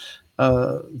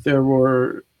there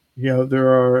are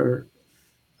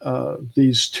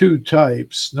these two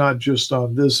types, not just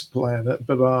on this planet,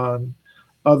 but on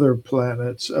other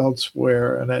planets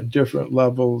elsewhere and at different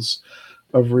levels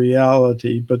of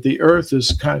reality. But the Earth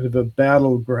is kind of a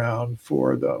battleground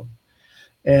for them.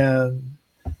 And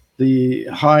the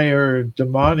higher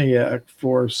demoniac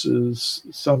forces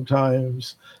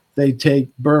sometimes they take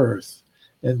birth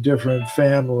in different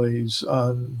families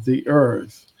on the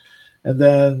earth, and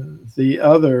then the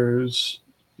others,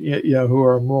 who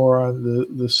are more on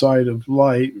the side of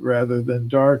light rather than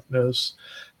darkness,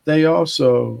 they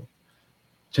also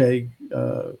take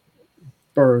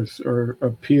birth or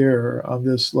appear on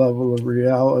this level of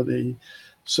reality.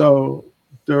 So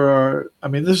I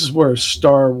mean, this is where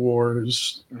Star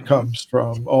Wars comes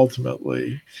from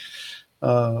ultimately.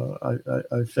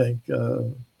 I think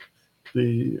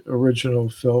the original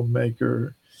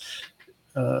filmmaker,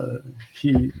 uh,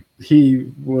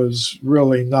 he was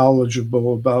really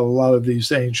knowledgeable about a lot of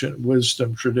these ancient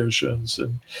wisdom traditions,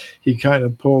 and he kind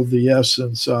of pulled the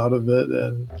essence out of it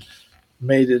and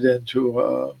made it into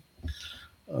a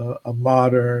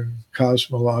modern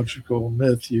cosmological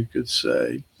myth, you could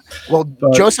say. Well,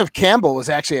 But Joseph Campbell was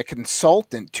actually a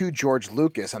consultant to George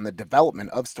Lucas on the development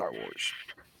of Star Wars.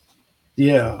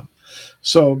 yeah,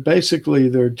 so basically,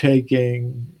 they're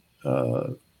taking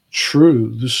uh,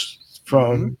 truths Mm-hmm.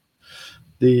 from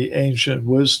the ancient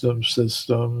wisdom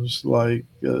systems, like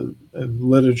in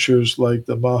literatures like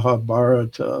the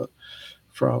Mahabharata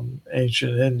from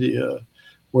ancient India,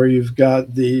 where you've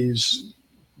got these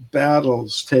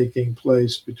battles taking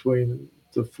place between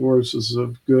the forces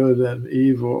of good and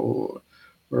evil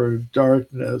or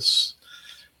darkness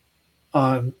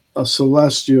on a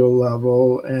celestial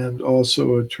level and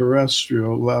also a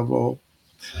terrestrial level.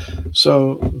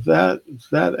 So that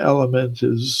element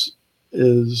is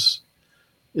is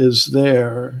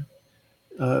there.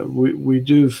 We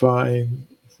do find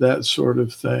that sort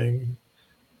of thing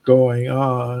going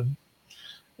on,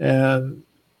 and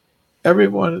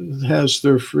everyone has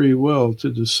their free will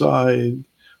to decide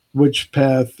which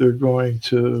path they're going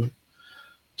to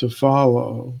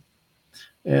follow,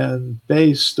 and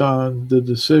based on the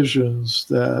decisions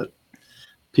that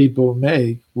people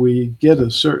make, we get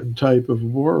a certain type of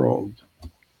world.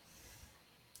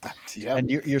 Yeah.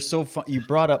 And you're so fun. You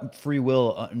brought up free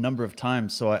will a number of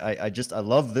times, so I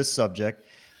love this subject.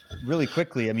 Really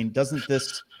quickly, I mean, doesn't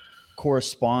this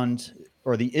correspond,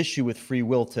 or the issue with free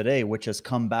will today, which has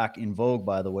come back in vogue,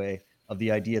 by the way, of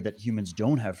the idea that humans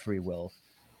don't have free will,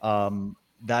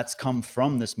 that's come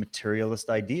from this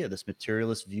materialist idea, this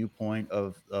materialist viewpoint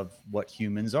of what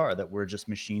humans are, that we're just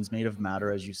machines made of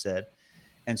matter, as you said.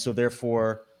 And so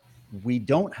therefore we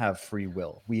don't have free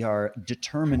will. We are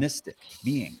deterministic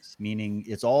beings, meaning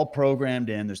it's all programmed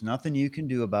in. There's nothing you can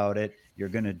do about it. You're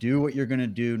going to do what you're going to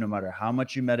do, no matter how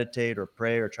much you meditate or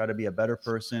pray or try to be a better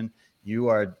person. You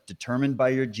are determined by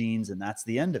your genes, and that's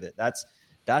the end of it. That's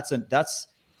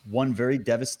one very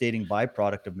devastating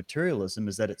byproduct of materialism,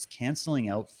 is that it's canceling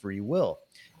out free will.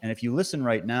 And if you listen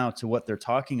right now to what they're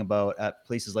talking about at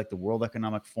places like the World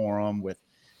Economic Forum with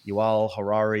Yuval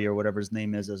Harari or whatever his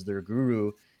name is as their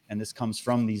guru, and this comes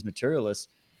from these materialists,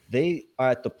 they are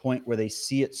at the point where they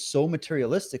see it so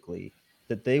materialistically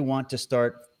that they want to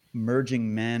start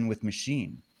merging man with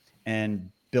machine and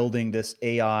building this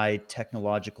AI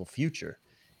technological future.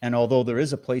 And although there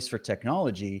is a place for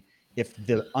technology, if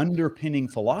the underpinning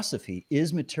philosophy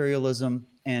is materialism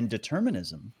and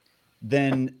determinism,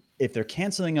 then if they're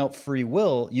canceling out free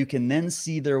will, you can then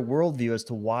see their worldview as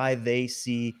to why they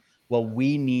see, well,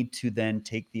 we need to then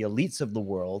take the elites of the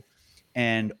world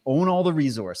and own all the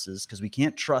resources, because we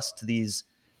can't trust these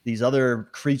other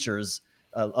creatures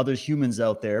other humans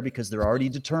out there because they're already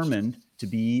determined to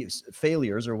be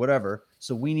failures or whatever.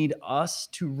 So we need us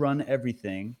to run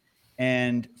everything,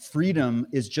 and freedom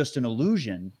is just an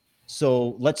illusion.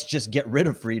 So let's just get rid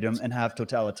of freedom and have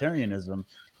totalitarianism.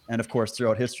 And of course,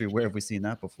 throughout history, where have we seen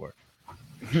that before?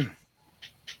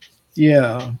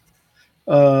 Yeah.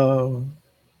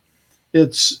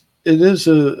 It is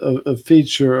a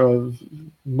feature of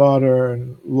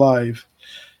modern life.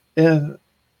 And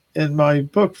in my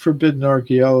book Forbidden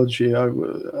Archaeology,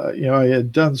 I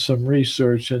had done some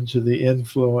research into the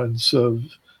influence of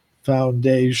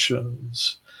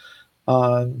foundations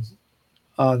on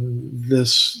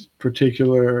this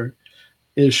particular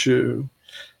issue.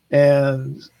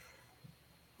 And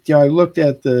I looked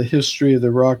at the history of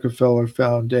the Rockefeller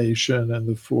Foundation and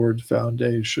the Ford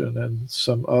Foundation and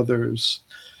some others.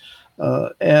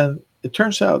 And it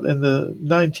turns out in the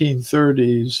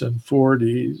 1930s and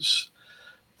 40s,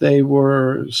 they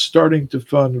were starting to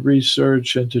fund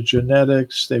research into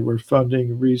genetics. They were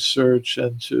funding research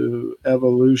into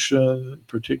evolution,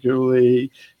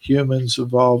 particularly humans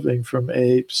evolving from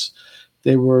apes.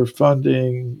 They were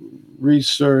funding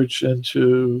research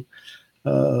into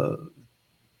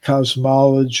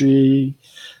cosmology.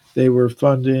 They were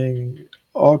funding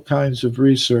all kinds of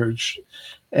research.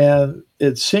 And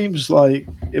it seems like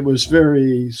it was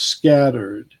very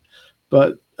scattered,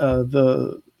 but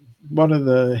one of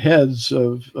the heads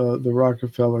of the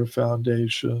Rockefeller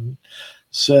Foundation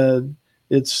said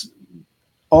it's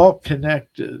all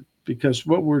connected, because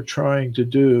what we're trying to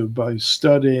do by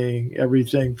studying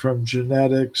everything from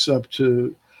genetics up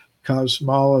to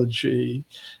cosmology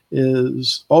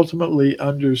is ultimately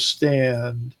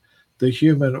understand the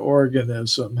human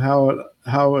organism,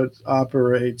 how it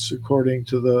operates according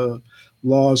to the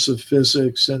laws of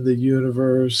physics and the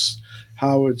universe,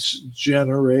 how it's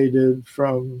generated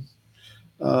from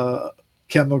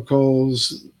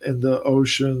chemicals in the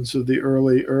oceans of the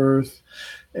early Earth,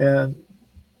 and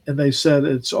they said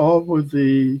it's all with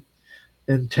the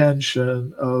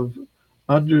intention of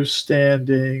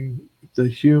understanding the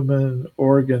human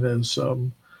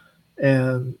organism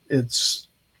and its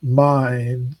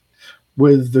mind,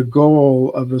 with the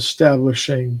goal of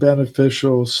establishing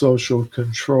beneficial social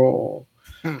control.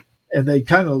 And they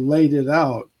kind of laid it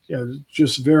out,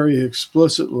 just very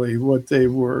explicitly what they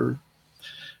were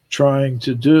trying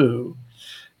to do.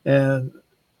 And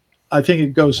I think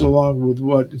it goes along with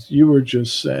what you were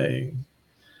just saying,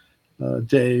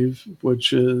 Dave,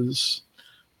 which is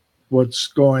what's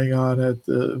going on at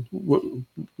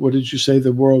what did you say,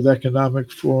 the World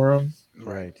Economic Forum?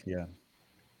 Right. Yeah.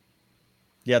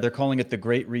 Yeah, they're calling it the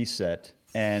Great Reset.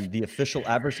 And the official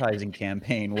advertising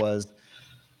campaign was,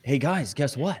 hey guys,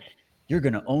 guess what? You're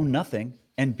going to own nothing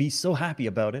and be so happy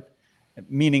about it.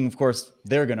 Meaning, of course,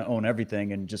 they're going to own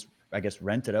everything and just, I guess,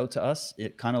 rent it out to us.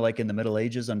 It kind of like in the Middle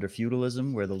Ages under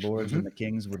feudalism, where the lords and the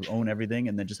kings would own everything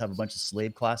and then just have a bunch of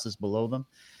slave classes below them.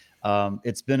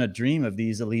 It's been a dream of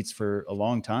these elites for a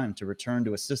long time to return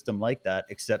to a system like that,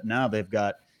 except now they've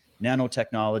got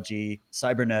nanotechnology,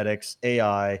 cybernetics,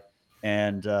 AI,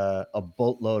 and a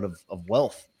boatload of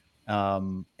wealth.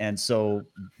 And so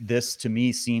this to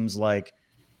me seems like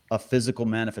a physical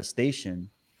manifestation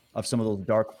of some of those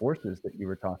dark forces that you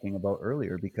were talking about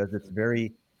earlier, because it's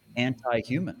very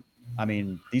anti-human. I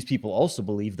mean, these people also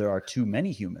believe there are too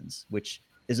many humans, which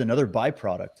is another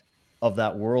byproduct of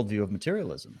that worldview of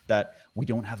materialism, that we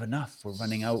don't have enough, we're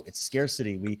running out, it's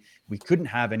scarcity. We couldn't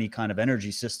have any kind of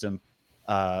energy system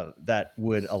that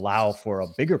would allow for a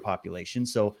bigger population.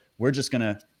 So we're just going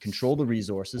to control the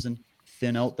resources and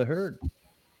thin out the herd.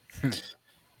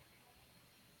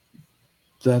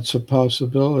 That's a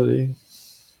possibility.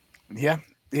 Yeah,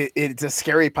 it's a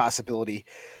scary possibility.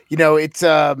 It's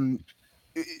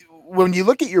when you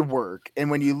look at your work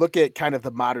and when you look at kind of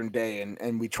the modern day,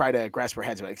 and we try to grasp our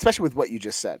heads around it, especially with what you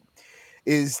just said,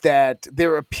 is that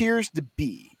there appears to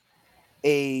be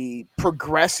a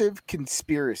progressive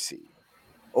conspiracy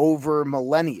over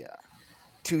millennia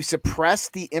to suppress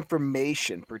the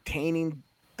information pertaining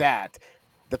that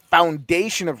the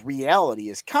foundation of reality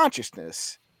is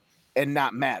consciousness and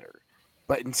not matter,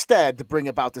 but instead to bring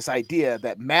about this idea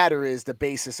that matter is the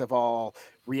basis of all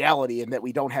reality and that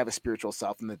we don't have a spiritual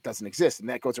self and that doesn't exist. And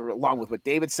that goes along with what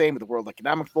David's saying with the World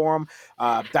Economic Forum,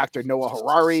 Dr. Noah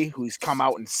Harari, who's come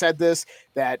out and said this,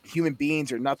 that human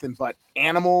beings are nothing but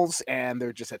animals and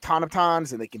they're just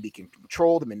automatons and they can be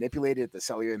controlled and manipulated at the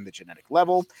cellular and the genetic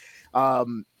level.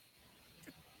 When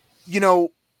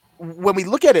we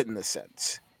look at it in this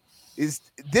sense,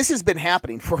 this has been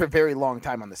happening for a very long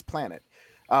time on this planet.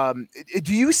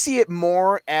 Do you see it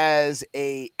more as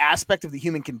a aspect of the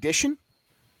human condition,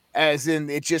 as in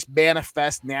it just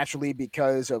manifests naturally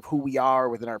because of who we are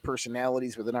within our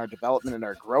personalities, within our development and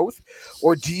our growth?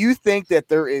 Or do you think that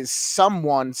there is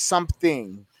someone,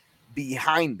 something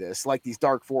behind this, like these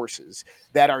dark forces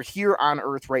that are here on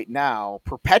Earth right now,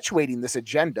 perpetuating this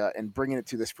agenda and bringing it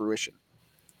to this fruition?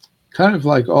 Kind of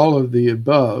like all of the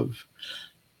above.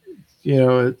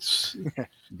 It's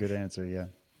Good answer. Yeah.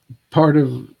 part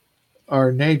of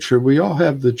our nature. We all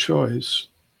have the choice,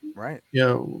 Right.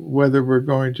 whether we're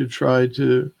going to try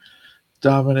to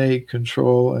dominate,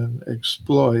 control, and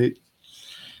exploit,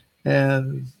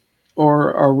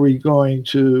 or are we going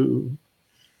to,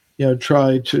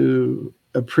 try to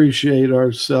appreciate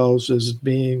ourselves as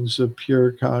beings of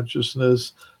pure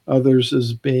consciousness, others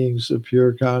as beings of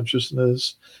pure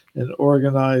consciousness, and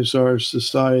organize our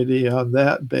society on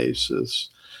that basis.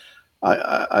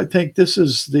 I think this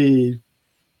is the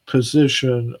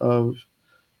position of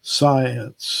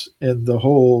science in the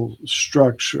whole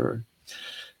structure.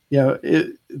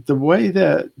 The way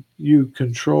that you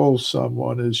control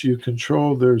someone is you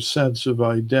control their sense of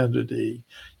identity.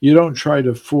 You don't try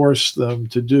to force them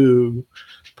to do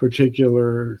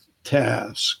particular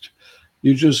tasks.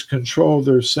 You just control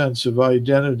their sense of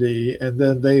identity, and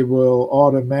then they will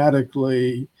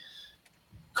automatically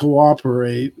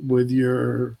cooperate with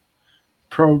your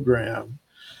program.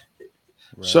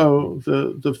 Right. So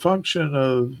the function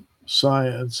of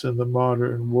science in the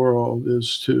modern world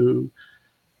is to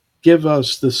give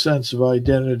us the sense of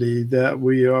identity that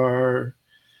we are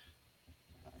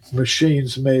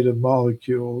machines made of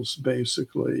molecules,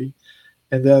 basically,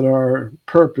 and that our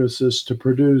purpose is to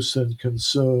produce and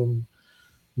consume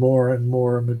more and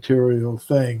more material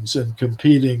things in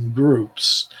competing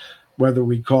groups, whether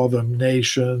we call them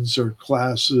nations or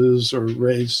classes or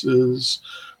races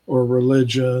or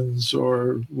religions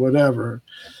or whatever.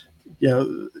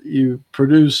 You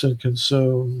produce and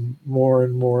consume more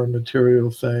and more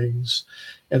material things.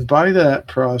 And by that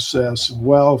process,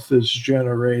 wealth is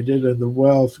generated, and the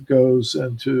wealth goes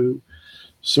into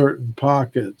certain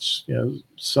pockets.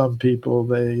 Some people,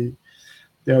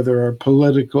 there are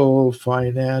political,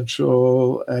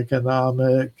 financial,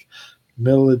 economic,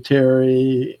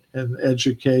 military, and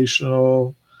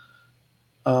educational,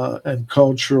 and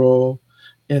cultural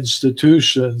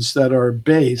institutions that are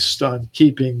based on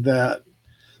keeping that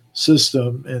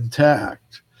system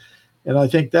intact. And I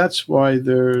think that's why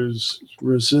there's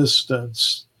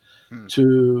resistance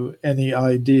to any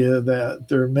idea that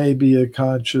there may be a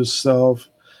conscious self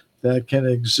that can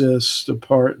exist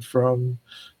apart from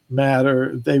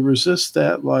matter. They resist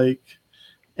that like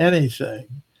anything,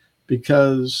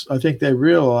 because I think they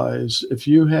realize if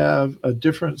you have a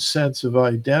different sense of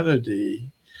identity,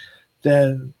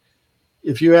 then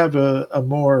if you have a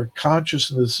more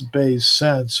consciousness-based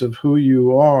sense of who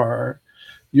you are,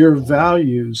 your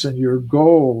values and your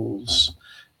goals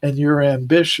and your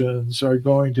ambitions are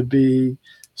going to be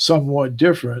somewhat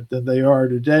different than they are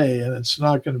today. And it's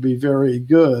not going to be very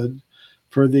good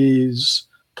for these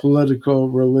political,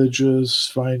 religious,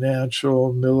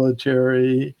 financial,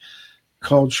 military,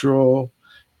 cultural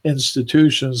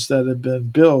institutions that have been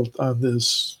built on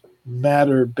this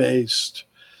matter-based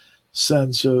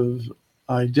sense of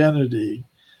identity.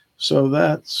 So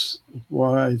that's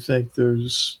why I think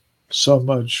there's so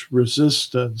much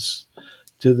resistance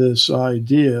to this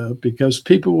idea, because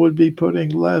people would be putting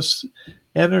less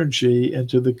energy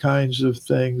into the kinds of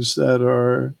things that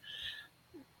are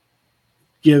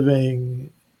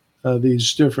giving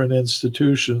these different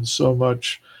institutions so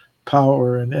much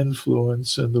power and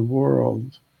influence in the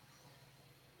world.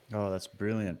 Oh, that's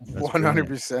brilliant. That's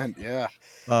 100%. Yeah.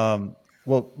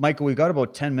 Well, Michael, we've got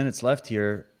about 10 minutes left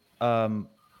here. I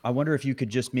wonder if you could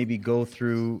just maybe go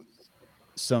through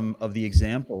some of the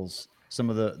examples, some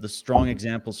of the strong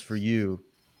examples for you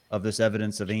of this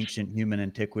evidence of ancient human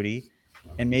antiquity,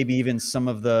 and maybe even some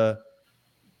of the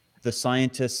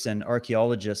scientists and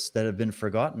archaeologists that have been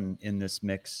forgotten in this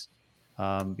mix,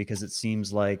 because it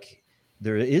seems like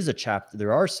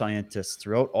there are scientists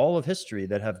throughout all of history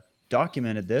that have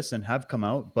documented this and have come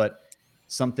out, but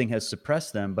something has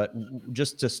suppressed them. But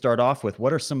just to start off with,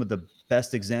 what are some of the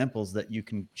best examples that you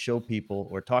can show people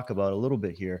or talk about a little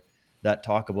bit here that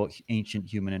talk about ancient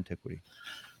human antiquity?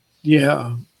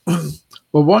 Yeah.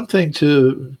 Well, one thing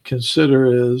to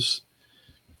consider is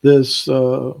this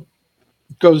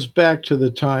goes back to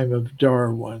the time of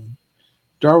Darwin.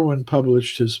 Darwin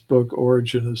published his book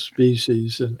Origin of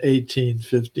Species in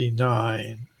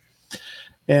 1859.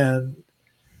 And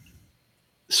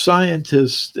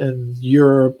scientists in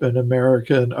Europe and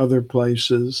America and other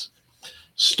places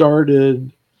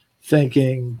started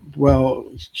thinking, well,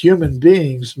 human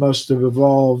beings must have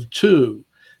evolved too.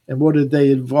 And what did they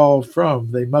evolve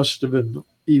from? They must have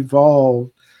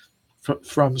evolved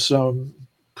from some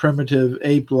primitive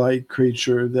ape-like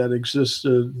creature that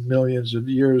existed millions of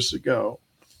years ago.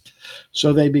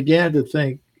 So they began to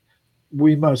think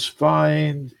we must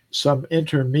find some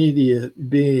intermediate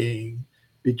being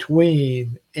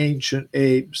between ancient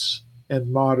apes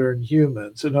and modern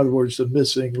humans. In other words, the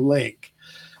missing link,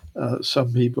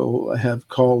 some people have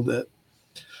called it.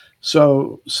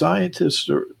 So scientists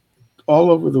all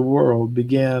over the world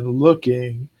began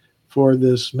looking for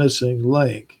this missing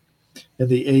link in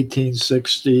the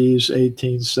 1860s,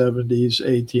 1870s,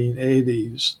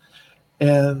 1880s,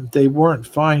 and they weren't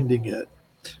finding it.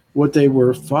 What they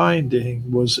were finding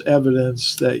was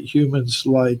evidence that humans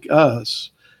like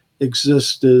us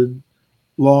existed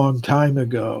long time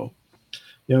ago.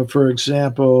 For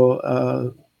example,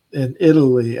 in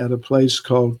Italy, at a place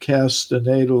called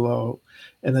Castanedolo,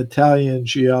 an Italian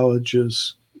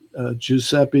geologist,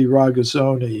 Giuseppe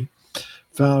Ragazzoni,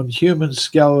 found human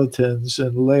skeletons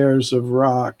in layers of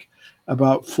rock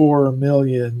about 4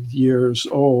 million years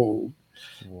old.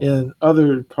 Wow. In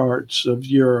other parts of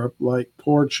Europe, like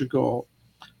Portugal,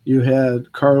 you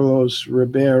had Carlos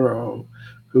Ribeiro,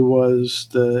 who was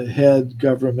the head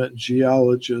government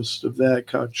geologist of that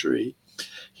country.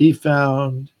 He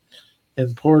found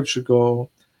in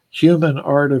Portugal human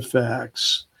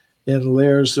artifacts in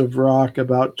layers of rock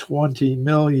about 20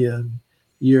 million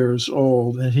years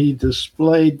old, and he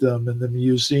displayed them in the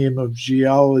Museum of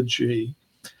Geology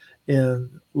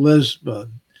in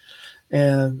Lisbon.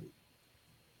 And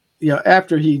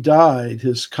after he died,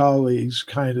 his colleagues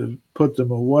kind of put them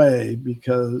away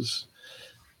because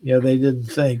they didn't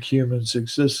think humans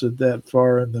existed that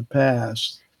far in the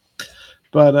past.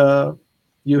 But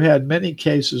you had many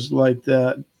cases like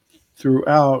that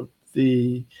throughout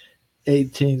the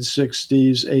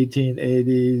 1860s,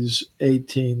 1880s,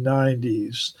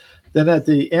 1890s. Then at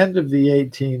the end of the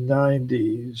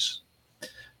 1890s,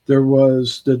 there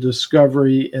was the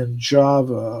discovery in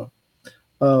Java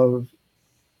of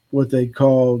what they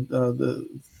called the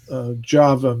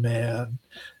Java man.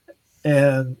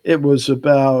 And it was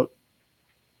about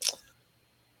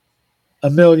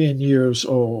 1 million years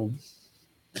old.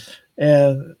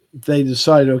 And they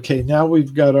decided, okay, now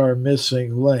we've got our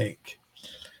missing link.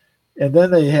 And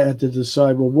then they had to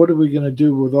decide, well, what are we going to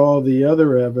do with all the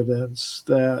other evidence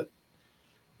that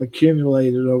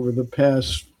accumulated over the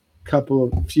past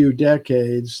few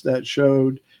decades that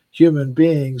showed human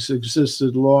beings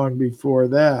existed long before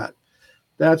that?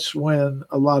 That's when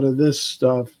a lot of this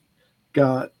stuff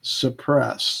got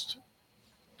suppressed,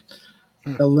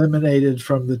 eliminated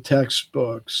from the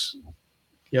textbooks,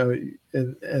 and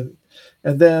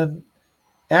then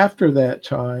after that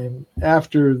time,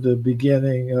 after the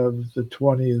beginning of the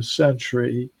 20th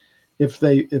century,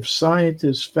 if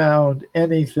scientists found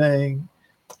anything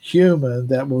human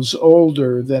that was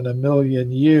older than 1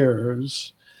 million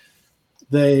years,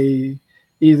 they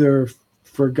either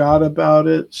forgot about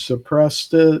it,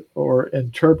 suppressed it, or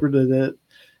interpreted it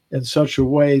in such a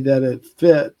way that it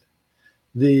fit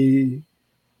the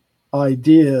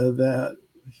idea that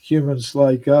humans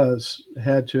like us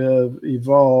had to have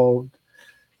evolved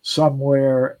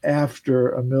somewhere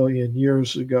after 1 million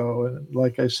years ago. And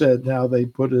like I said, now they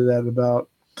put it at about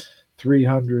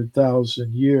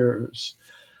 300,000 years.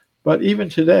 But even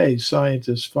today,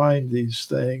 scientists find these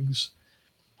things.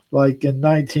 Like in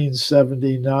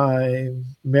 1979,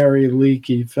 Mary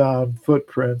Leakey found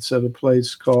footprints at a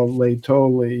place called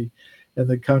Laetoli in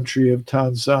the country of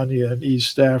Tanzania in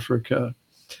East Africa.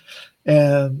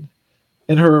 And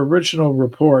in her original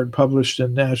report published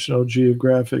in National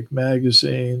Geographic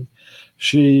magazine,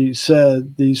 she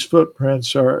said these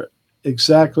footprints are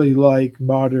exactly like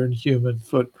modern human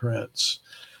footprints.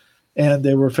 And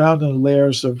they were found in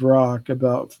layers of rock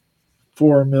about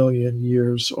 4 million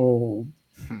years old.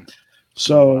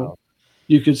 So Wow.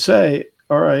 you could say,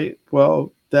 all right,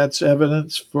 well, that's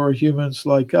evidence for humans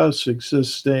like us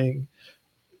existing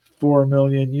 4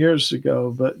 million years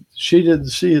ago. But she didn't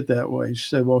see it that way. She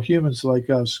said, well, humans like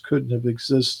us couldn't have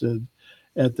existed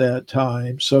at that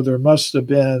time. So there must have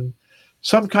been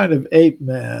some kind of ape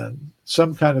man,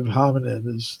 some kind of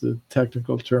hominid is the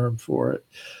technical term for it,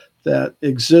 that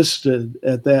existed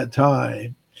at that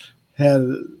time,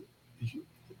 had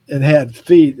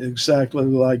feet exactly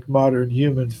like modern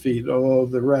human feet, although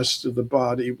the rest of the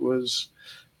body was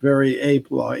very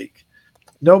ape-like.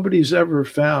 Nobody's ever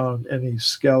found any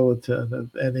skeleton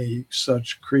of any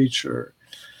such creature.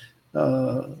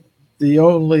 The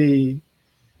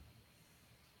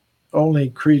only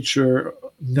creature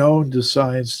known to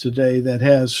science today that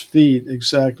has feet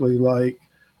exactly like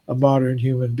a modern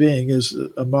human being is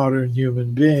a modern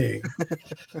human being.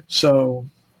 So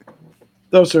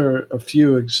those are a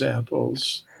few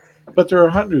examples, but there are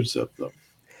hundreds of them.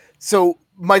 So,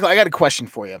 Michael, I got a question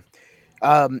for you.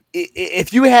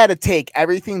 If you had to take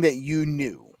everything that you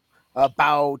knew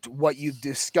about what you've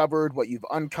discovered, what you've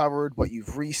uncovered, what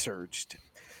you've researched,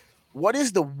 what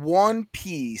is the one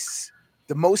piece,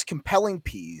 the most compelling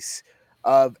piece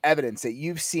of evidence that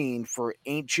you've seen for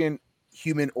ancient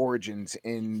human origins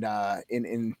in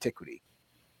antiquity?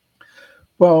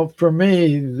 Well, for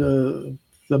me, the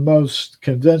most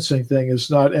convincing thing is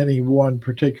not any one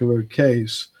particular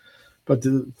case, but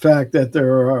the fact that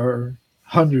there are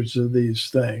hundreds of these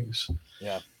things.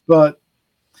 Yeah. But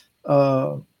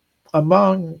uh,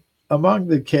 among among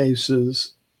the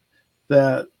cases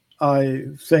that I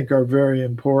think are very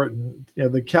important,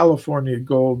 the California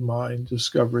gold mine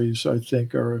discoveries I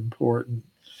think are important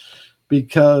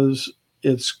because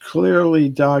it's clearly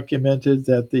documented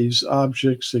that these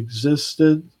objects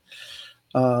existed.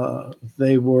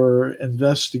 They were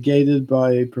investigated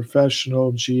by a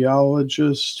professional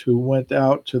geologist who went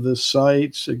out to the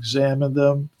sites, examined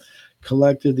them,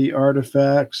 collected the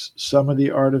artifacts. Some of the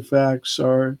artifacts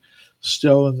are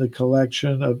still in the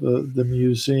collection of the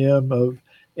Museum of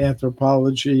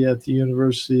Anthropology at the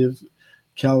University of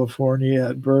California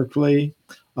at Berkeley.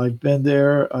 I've been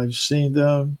there, I've seen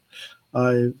them,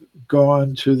 I've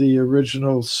gone to the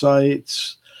original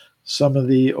sites. Some of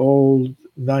the old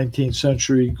 19th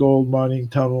century gold mining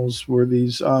tunnels where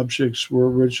these objects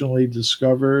were originally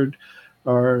discovered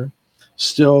are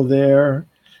still there.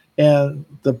 And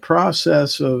the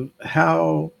process of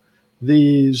how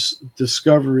these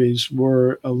discoveries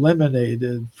were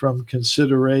eliminated from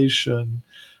consideration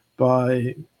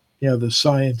by the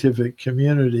scientific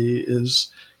community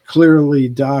is clearly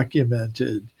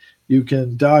documented. You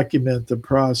can document the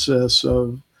process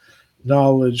of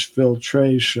knowledge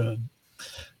filtration.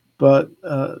 But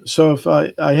so if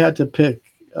I had to pick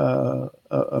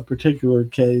a particular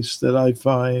case that I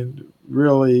find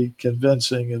really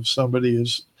convincing, if somebody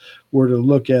were to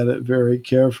look at it very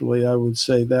carefully, I would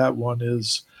say that one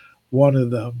is one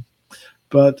of them.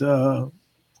 But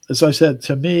as I said,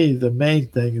 to me, the main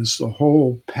thing is the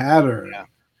whole pattern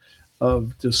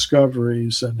of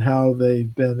discoveries and how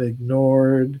they've been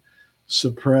ignored,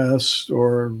 suppressed,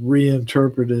 or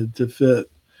reinterpreted to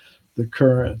fit the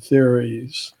current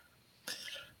theories.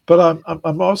 But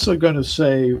I'm also going to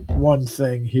say one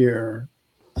thing here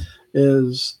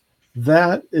is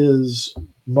that is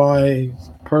my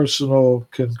personal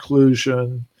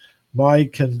conclusion, my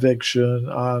conviction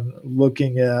on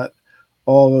looking at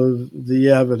all of the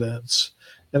evidence.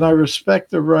 And I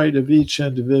respect the right of each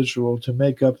individual to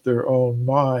make up their own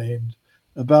mind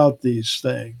about these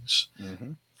things.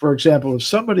 Mm-hmm. For example, if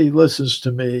somebody listens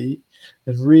to me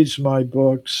and reads my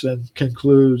books and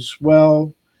concludes,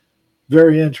 well,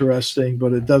 very interesting,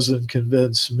 but it doesn't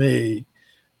convince me,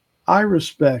 I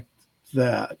respect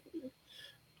that.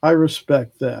 I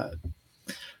respect that.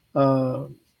 Uh,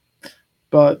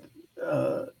 but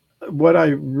what I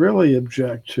really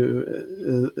object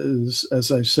to is,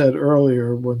 as I said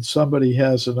earlier, when somebody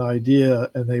has an idea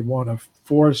and they want to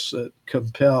force it,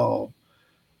 compel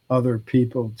other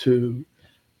people to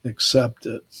accept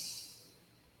it.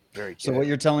 Very good. So what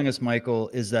you're telling us, Michael,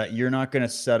 is that you're not going to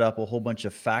set up a whole bunch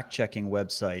of fact-checking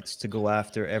websites to go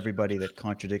after everybody that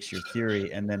contradicts your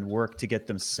theory and then work to get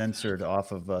them censored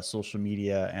off of social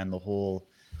media and the whole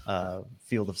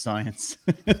field of science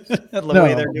the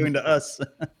way they're doing to us.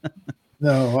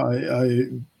 No,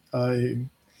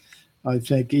 I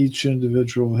think each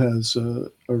individual has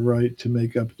a right to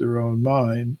make up their own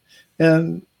mind.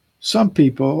 And some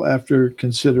people, after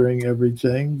considering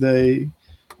everything, they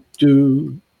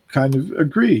do kind of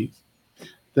agree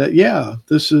that, yeah,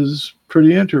 this is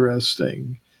pretty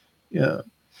interesting. Yeah.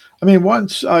 I mean,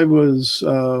 once I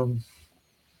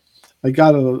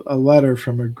got a letter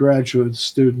from a graduate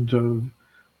student of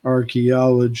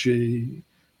archaeology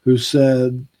who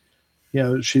said,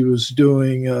 she was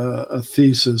doing a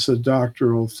thesis, a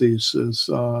doctoral thesis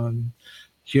on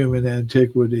human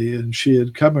antiquity, and she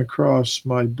had come across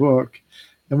my book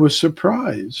and was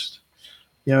surprised,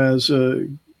 as a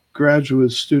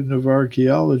graduate student of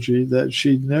archaeology, that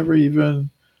she'd never even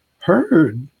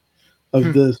heard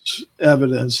of this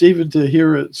evidence, even to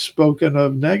hear it spoken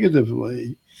of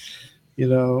negatively,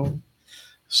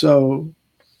 So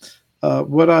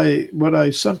what I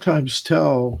sometimes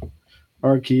tell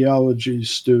archaeology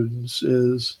students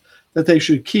is that they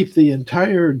should keep the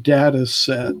entire data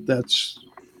set that's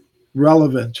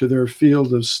relevant to their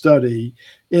field of study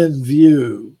in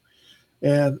view.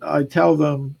 And I tell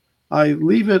them I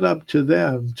leave it up to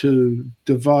them to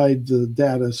divide the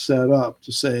data set up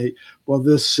to say, well,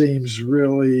 this seems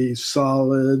really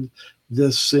solid.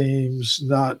 This seems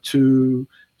not too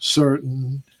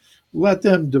certain. Let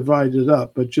them divide it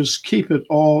up, but just keep it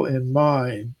all in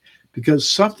mind, because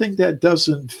something that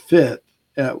doesn't fit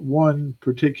at one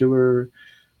particular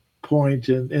point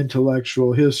in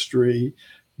intellectual history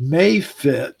may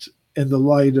fit in the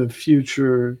light of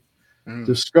future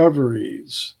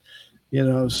discoveries.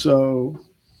 So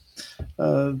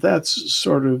that's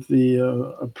sort of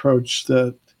the approach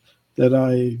that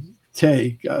I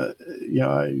take.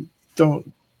 I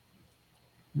don't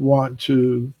want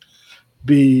to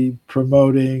be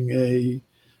promoting a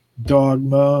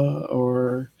dogma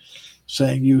or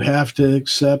saying you have to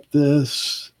accept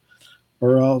this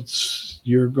or else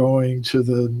you're going to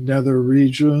the nether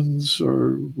regions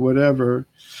or whatever.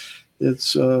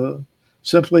 It's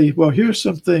simply, well, here's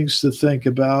some things to think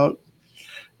about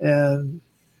and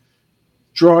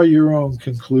draw your own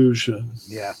conclusion.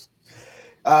 Yeah.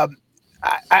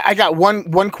 I got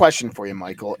one question for you,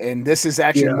 Michael, and this is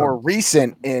actually more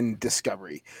recent in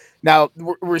discovery. Now,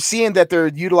 we're seeing that they're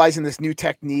utilizing this new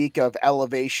technique of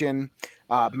elevation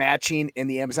matching in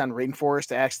the Amazon rainforest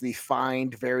to actually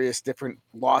find various different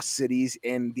lost cities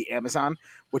in the Amazon,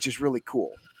 which is really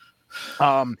cool.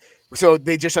 So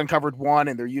they just uncovered one,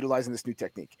 and they're utilizing this new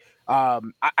technique. I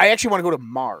actually want to go to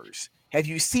Mars. Have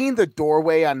you seen the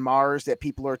doorway on Mars that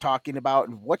people are talking about,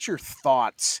 and what's your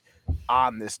thoughts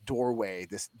on this doorway,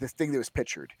 this thing that was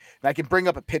pictured? And I can bring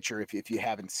up a picture if you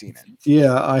haven't seen it.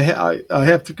 Yeah, I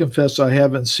have to confess I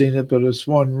haven't seen it, but it's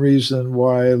one reason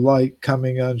why I like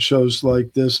coming on shows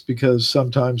like this, because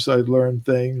sometimes I learn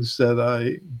things that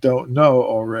I don't know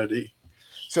already.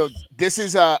 So this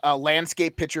is a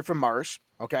landscape picture from Mars,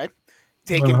 okay?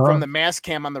 Taken from the mass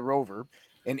cam on the rover.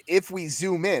 And if we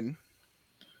zoom in,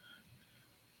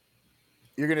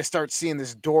 you're going to start seeing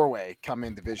this doorway come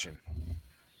into vision.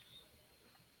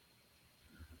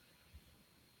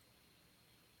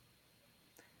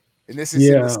 And this is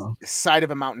in the side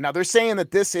of a mountain. Now, they're saying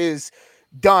that this is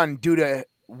done due to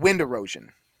wind erosion.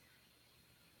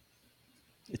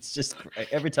 It's just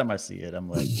every time I see it, I'm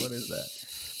like, what is that?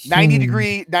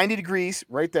 90 degrees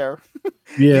right there.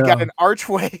 Yeah. You got an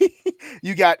archway.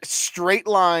 You got straight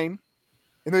line.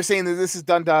 And they're saying that this is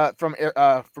done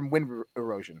from wind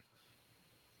erosion.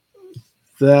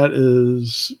 That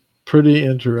is pretty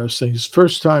interesting. It's the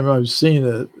first time I've seen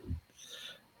it.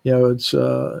 It's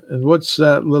and what's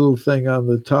that little thing on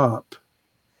the top?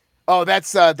 Oh,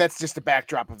 that's just the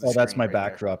backdrop of the screen. That's my right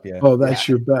backdrop. there. Yeah. Oh, that's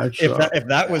your backdrop. If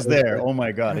that was there, oh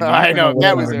my God. I know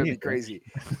that was there. It'd be crazy.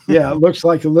 Yeah, it looks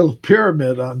like a little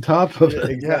pyramid on top of it.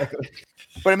 Exactly.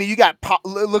 But I mean, you got it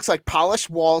looks like polished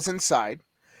walls inside.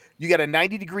 You got a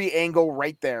 90-degree angle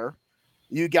right there.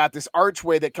 You got this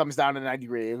archway that comes down at 90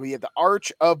 degrees. We have the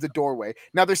arch of the doorway.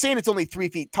 Now they're saying it's only 3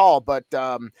 feet tall, but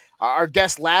our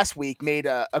guest last week made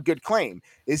a good claim.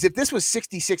 Is if this was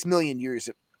 66 million years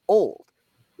old,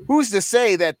 who's to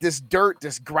say that this dirt,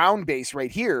 this ground base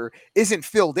right here, isn't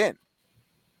filled in?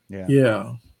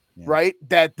 Yeah. Right?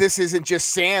 That this isn't just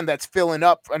sand that's filling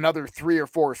up another 3 or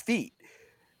 4 feet.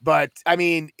 But I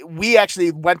mean, we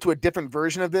actually went to a different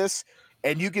version of this,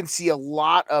 and you can see a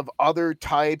lot of other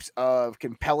types of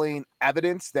compelling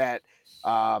evidence that,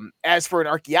 as for an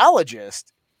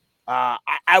archaeologist,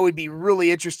 I would be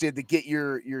really interested to get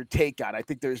your take on. I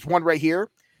think there's one right here.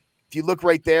 If you look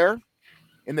right there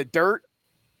in the dirt,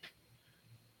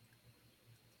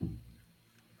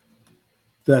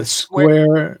 that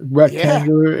square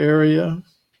rectangular area.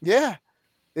 Yeah.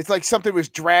 It's like something was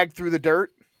dragged through the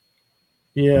dirt.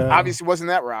 Yeah. Obviously wasn't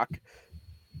that rock.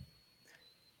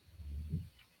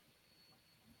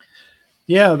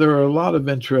 Yeah, there are a lot of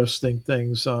interesting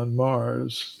things on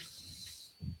Mars.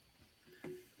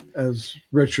 As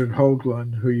Richard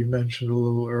Hoagland, who you mentioned a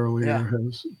little earlier,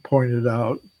 has pointed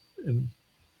out in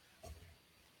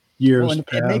years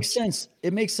past. It makes sense.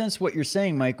 It makes sense what you're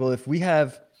saying, Michael. If we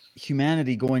have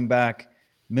humanity going back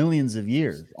millions of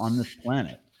years on this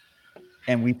planet,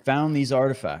 and we found these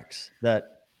artifacts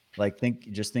that, like,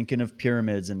 thinking of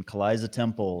pyramids and Kalayza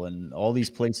Temple and all these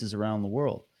places around the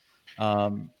world,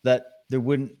 that there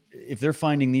wouldn't, if they're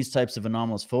finding these types of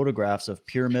anomalous photographs of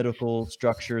pyramidical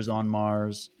structures on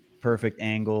Mars, perfect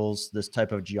angles, this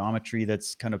type of geometry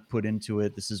that's kind of put into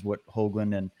it. This is what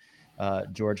Hoagland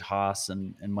and George Haas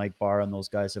and Mike Barr and those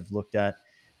guys have looked at.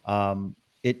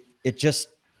 It just,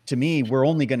 to me, we're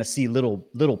only going to see little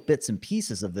bits and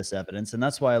pieces of this evidence. And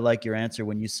that's why I like your answer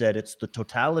when you said it's the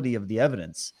totality of the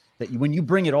evidence that when you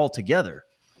bring it all together,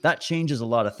 that changes a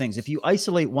lot of things. If you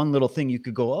isolate one little thing, you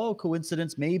could go, oh,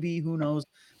 coincidence, maybe, who knows?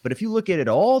 But if you look at it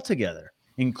all together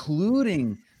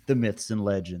including the myths and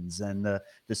legends and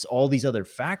all these other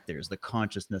factors, the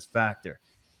consciousness factor.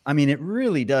 I mean, it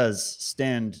really does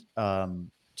stand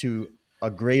to a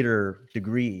greater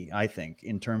degree, I think,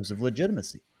 in terms of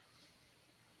legitimacy.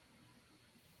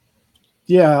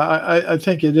 Yeah, I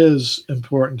think it is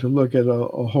important to look at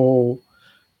a whole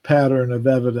pattern of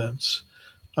evidence.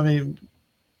 I mean,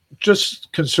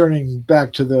 just concerning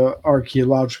back to the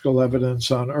archaeological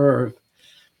evidence on Earth,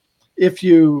 if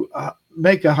you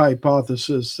make a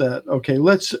hypothesis that, okay,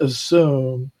 let's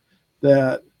assume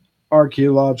that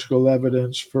archaeological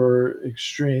evidence for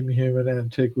extreme human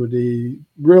antiquity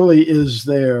really is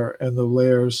there in the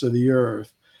layers of the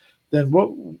Earth, then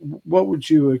what would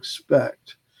you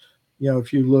expect? You know,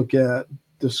 if you look at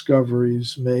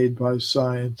discoveries made by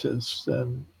scientists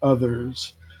and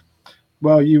others,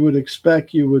 well, you would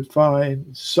expect you would find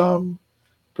some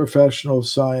professional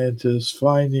scientists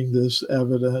finding this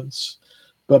evidence,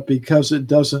 but because it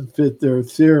doesn't fit their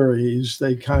theories,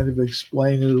 they kind of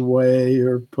explain it away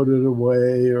or put it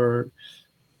away or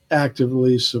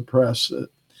actively suppress it.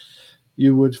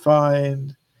 You would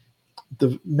find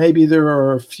maybe there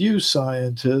are a few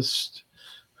scientists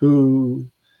who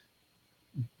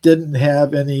didn't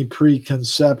have any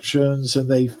preconceptions and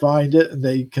they find it and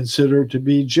they consider it to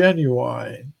be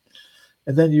genuine.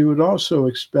 And then you would also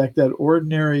expect that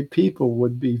ordinary people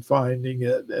would be finding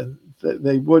it and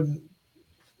they wouldn't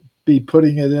be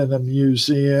putting it in a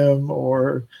museum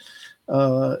or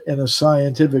in a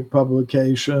scientific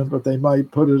publication, but they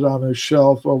might put it on a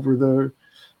shelf over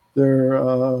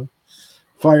their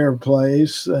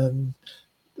fireplace and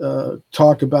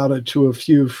talk about it to a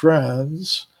few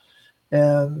friends.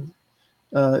 And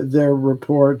their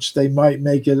reports, they might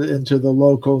make it into the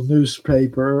local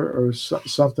newspaper or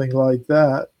something like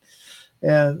that.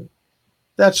 And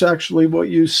that's actually what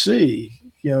you see,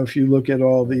 you know, if you look at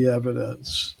all the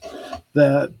evidence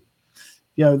that,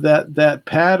 you know, that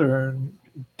pattern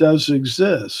does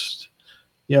exist.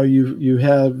 You know, you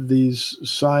have these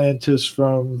scientists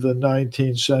from the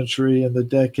 19th century and the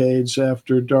decades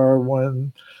after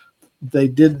Darwin. They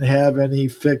didn't have any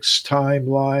fixed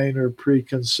timeline or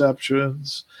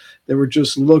preconceptions. They were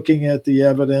just looking at the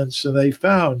evidence and they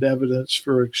found evidence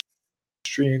for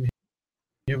extreme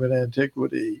human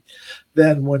antiquity.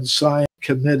 Then when science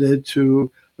committed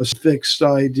to a fixed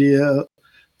idea,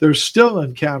 they're still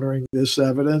encountering this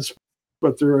evidence,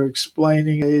 but they're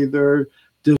explaining it, they're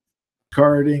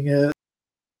discarding it,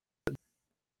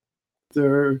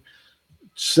 they're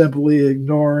simply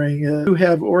ignoring it. You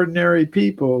have ordinary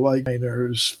people like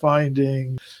miners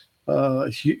finding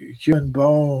human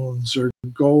bones or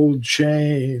gold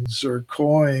chains or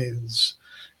coins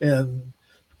in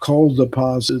coal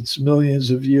deposits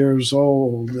millions of years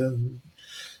old, and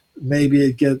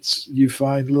maybe you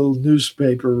find little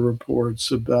newspaper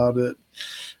reports about it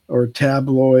or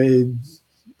tabloid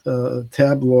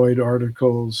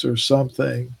articles or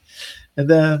something, and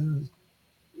then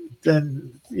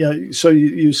you know, so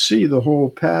you see the whole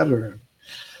pattern.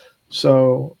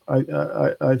 So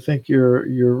I think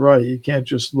you're right. You can't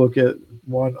just look at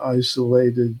one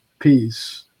isolated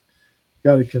piece.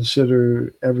 You got to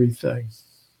consider everything.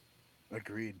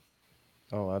 Agreed.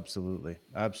 Oh, absolutely.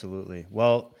 Absolutely.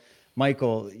 Well,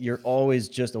 Michael, you're always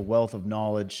just a wealth of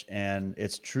knowledge, and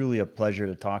it's truly a pleasure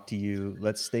to talk to you.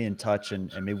 Let's stay in touch,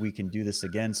 and maybe we can do this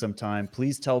again sometime.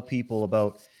 Please tell people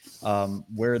about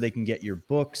where they can get your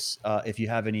books, if you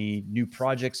have any new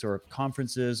projects or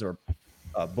conferences or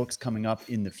books coming up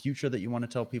in the future that you want to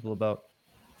tell people about.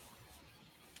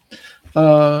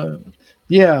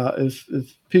 Yeah,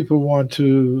 if people want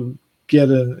to get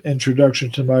an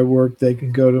introduction to my work, they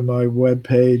can go to my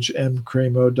webpage,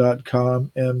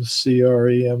 mcremo.com,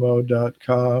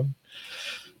 mcremo.com.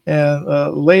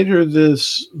 And later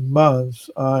this month,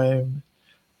 I'm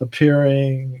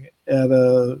appearing at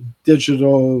a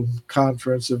digital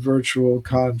conference, a virtual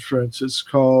conference. It's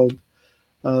called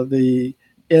the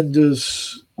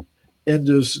Indus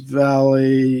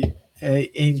Valley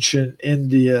Ancient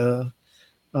India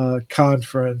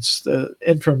conference. The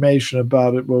information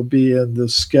about it will be in the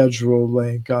schedule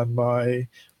link on my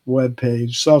webpage.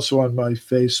 It's also on my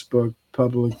Facebook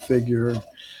public figure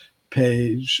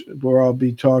page, where I'll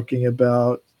be talking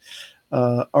about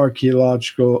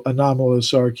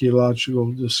anomalous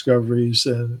archaeological discoveries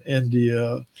in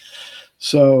India.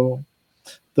 So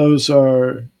those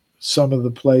are some of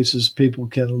the places people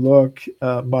can look.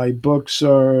 My books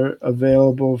are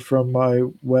available from my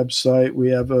website. We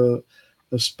have a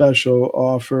special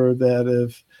offer that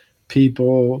if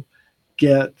people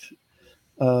get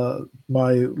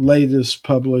my latest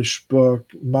published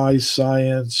book, My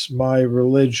Science, My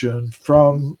Religion,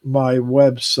 from my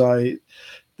website,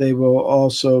 they will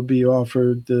also be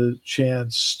offered the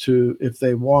chance to, if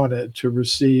they want it, to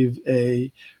receive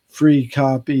a free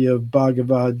copy of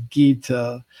Bhagavad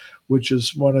Gita, which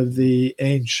is one of the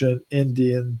ancient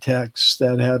Indian texts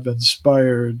that have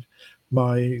inspired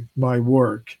my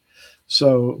work.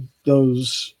 So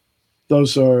those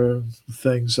are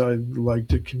things I'd like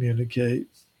to communicate.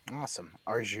 Awesome.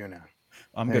 Arjuna.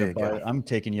 I'm There gonna you buy. go. I'm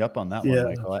taking you up on that Yeah.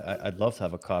 one, Michael. I'd love to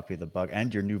have a copy of the book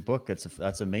and your new book.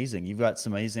 That's amazing. You've got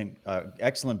some amazing,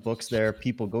 excellent books there.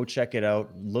 People go check it out,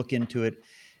 look into it.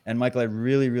 And Michael, I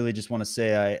really, really just want to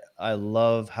say I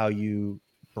love how you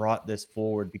brought this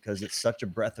forward, because it's such a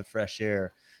breath of fresh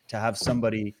air to have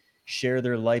somebody share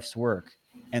their life's work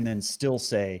and then still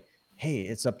say, "Hey,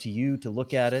 it's up to you to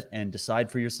look at it and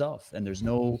decide for yourself." And there's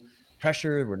no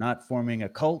pressure. We're not forming a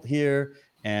cult here,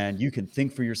 and you can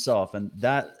think for yourself. And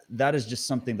that is just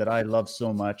something that I love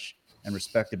so much and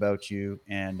respect about you.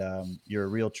 And you're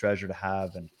a real treasure to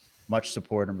have, and much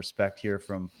support and respect here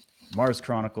from Mars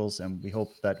Chronicles. And we hope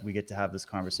that we get to have this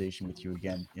conversation with you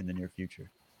again in the near future.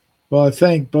 Well, I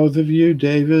thank both of you,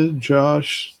 David,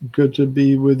 Josh. Good to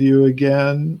be with you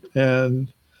again, and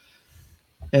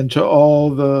to all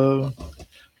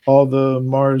the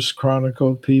Mars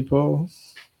Chronicle people.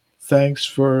 Thanks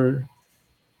for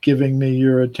giving me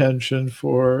your attention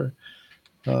for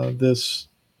this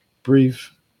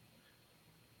brief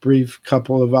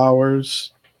couple of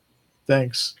hours.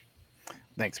 Thanks.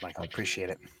 Thanks, Michael. Appreciate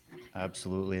it.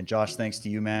 Absolutely. And Josh, thanks to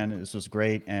you, man. This was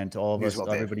great. And to all of You us, as well,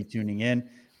 Dave. everybody tuning in,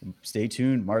 stay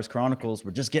tuned. Mars Chronicles,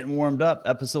 we're just getting warmed up.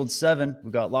 Episode 7.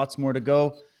 We've got lots more to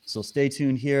go. So stay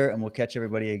tuned here, and we'll catch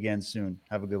everybody again soon.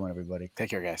 Have a good one, everybody.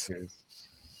 Take care, guys. Cheers.